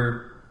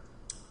remember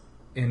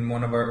in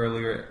one of our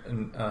earlier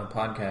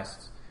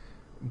podcasts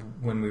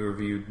when we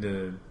reviewed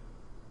the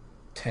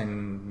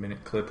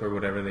 10-minute clip or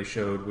whatever they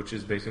showed, which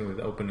is basically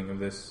the opening of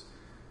this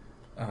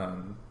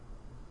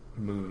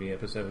movie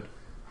episode.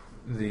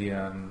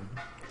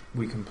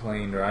 We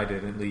complained, or I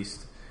did at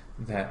least,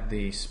 that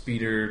the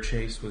speeder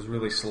chase was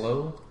really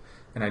slow,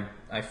 and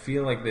I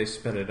feel like they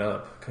sped it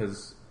up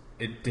because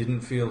it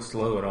didn't feel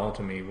slow at all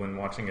to me when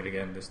watching it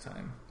again this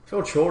time.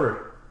 Felt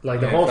shorter. Like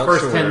the Yeah, whole it felt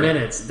first shorter. 10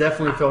 minutes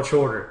definitely felt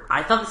shorter.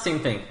 I thought the same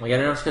thing. Like I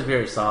don't know if it's because we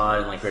already saw it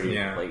and like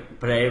already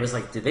but I was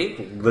like, did they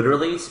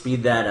literally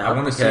speed that up? I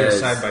want to see it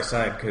side by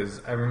side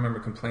because I remember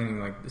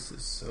complaining like this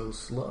is so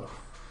slow.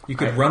 You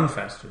could run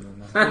faster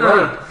than that.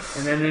 Right.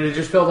 And then it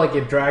just felt like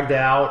it dragged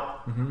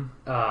out.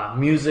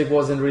 Music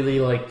wasn't really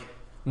like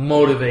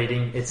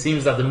motivating. It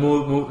seems that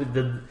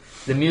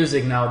the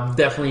music now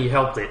definitely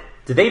helped it.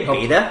 Did they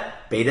beta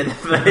the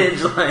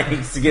footage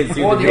like to get?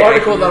 Well, the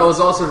article that I was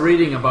also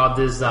reading about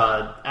this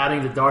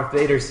adding the Darth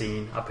Vader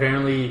scene.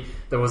 Apparently,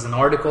 there was an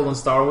article on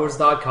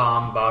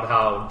StarWars.com about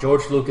how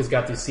George Lucas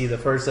got to see the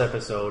first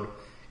episode,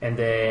 and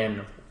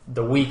then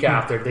the week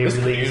after they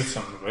released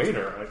some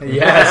Vader.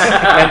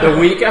 Yes, and the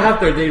week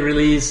after they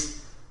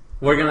release,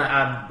 we're gonna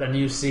add a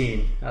new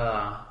scene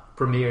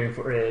premiering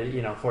for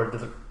for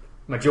the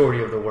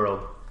majority of the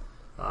world.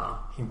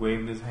 He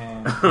waved his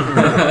hand.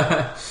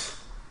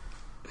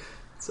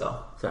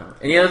 So,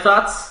 any other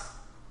thoughts?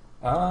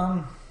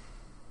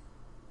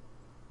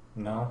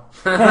 No.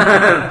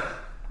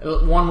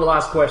 One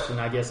last question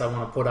I guess I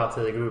want to put out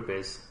to the group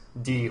is: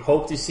 do you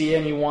hope to see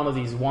any one of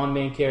these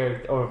main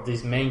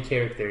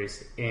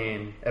characters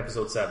in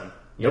episode 7?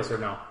 Yes or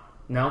no?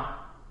 No?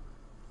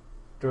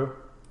 Drew?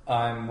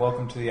 I'm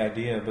welcome to the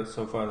idea, but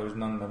so far there's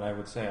none that I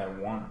would say I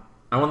want.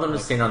 I want them to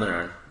stand on their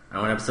own. I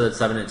want episode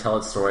 7 to tell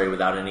its story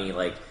without any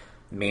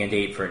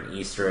mandate for an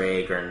Easter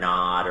egg or a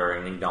nod or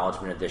an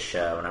acknowledgement of this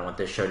show. And I want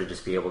this show to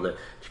just be able to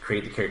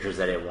create the characters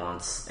that it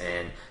wants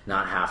and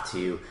not have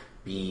to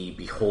be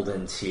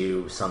beholden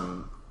to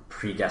some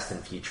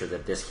predestined future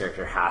that this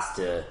character has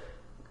to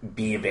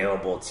be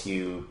available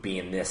to be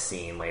in this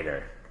scene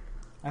later.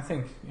 I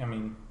think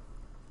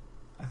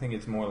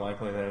it's more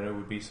likely that it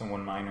would be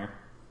someone minor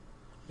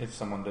if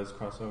someone does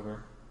cross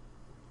over.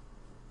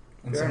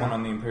 And Fair someone enough.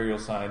 on the Imperial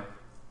side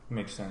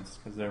makes sense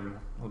because they're a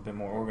little bit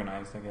more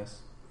organized, I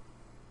guess.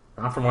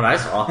 Not from what I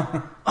saw.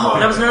 Oh,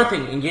 that was another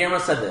thing. And Guillermo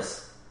said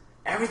this.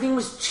 Everything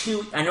was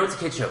too... I know it's a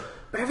kid show,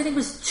 but everything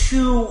was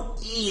too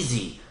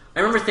easy. I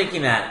remember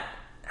thinking that.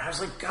 I was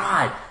like,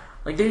 God,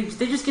 they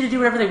just get to do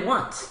whatever they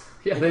want.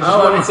 Yeah, they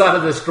just went inside a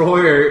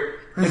destroyer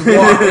and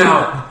walked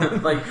out.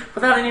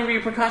 Without any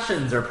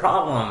repercussions or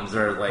problems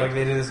or Like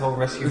they did this whole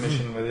rescue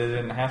mission where they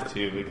didn't have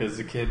to because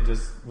the kid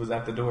just was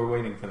at the door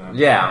waiting for them.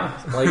 Yeah.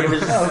 It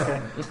was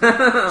just...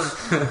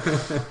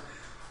 okay.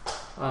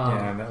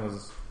 Yeah, that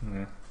was...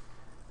 Yeah.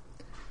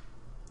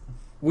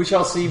 We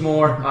shall see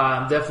more.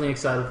 I'm definitely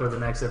excited for the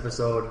next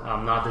episode.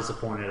 I'm not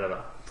disappointed at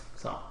all.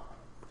 So,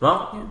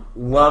 Well,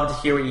 love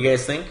to hear what you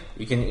guys think.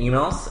 You can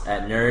email us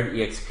at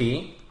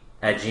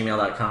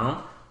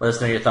nerdexp@gmail.com. Let us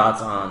know your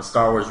thoughts on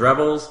Star Wars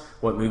Rebels,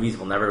 what movies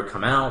will never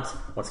come out,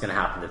 what's going to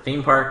happen to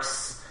theme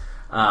parks.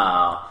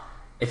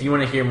 If you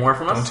want to hear more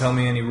from us... Don't tell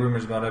me any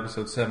rumors about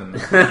episode 7.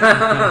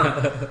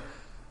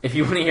 If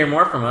you want to hear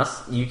more from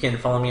us, you can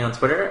follow me on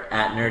Twitter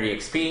at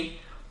NerdEXP.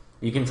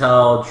 You can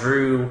tell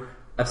Drew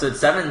episode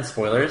 7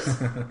 spoilers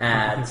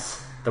at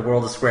The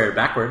World is Squared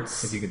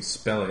Backwards. If you could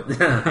spell it.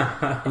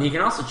 And you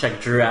can also check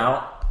Drew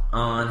out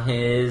on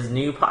his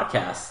new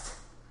podcast.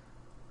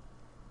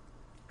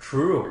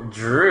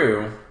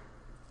 Drew,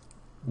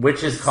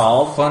 which is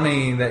called...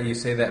 Funny that you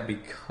say that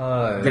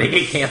because... Did it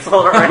get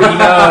canceled already?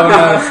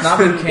 No, it's not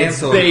been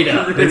canceled. It's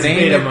beta. The It's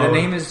beta name, mode. the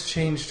name has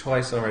changed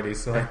twice already,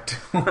 so I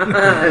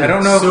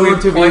don't know Soon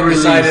if to we've be quite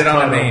released decided on a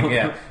title. name.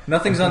 Yeah,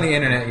 nothing's on the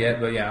internet yet,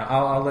 but yeah,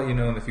 I'll let you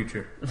know in the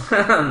future.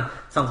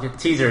 Sounds good.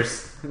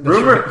 Teasers.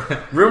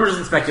 Rumors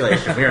and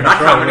speculation. We are not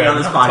commenting on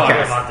this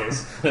podcast. About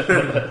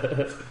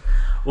this.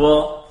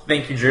 Well,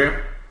 thank you, Drew.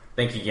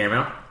 Thank you,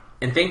 Guillermo.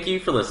 And thank you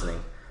for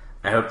listening.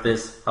 I hope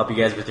this helped you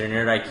guys with your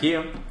nerd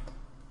IQ.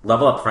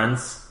 Level up,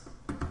 friends.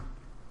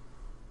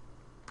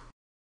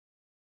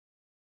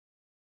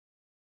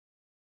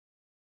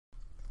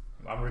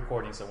 I'm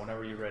recording, so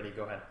whenever you're ready,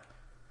 go ahead.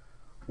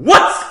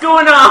 What's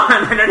going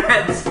on,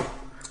 Internet?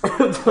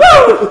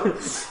 Woo!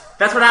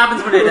 That's what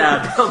happens when it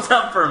builds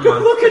up for a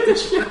month. Look at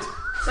this shit.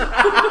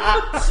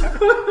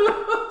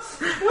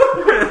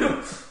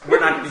 We're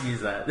not going to use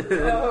that.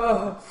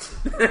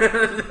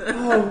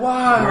 Oh,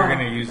 wow. We're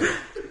gonna use it.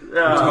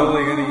 We're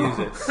totally gonna use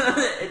it.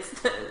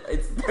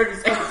 It's 30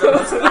 seconds of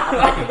this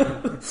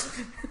line.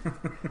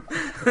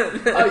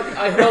 I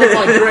held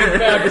my drink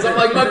back because I'm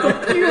like, my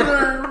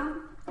computer.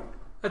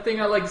 I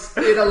think I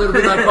spit a little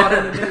bit. I caught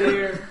it in the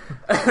air.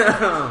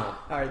 All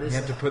right, You this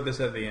have to put this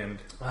at the end.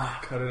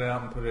 Cut it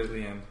out and put it at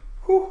the end.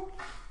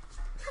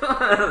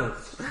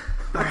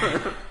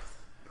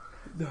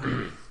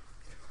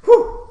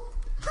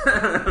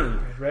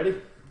 ready?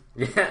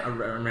 Yeah, I'm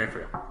ready for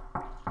you.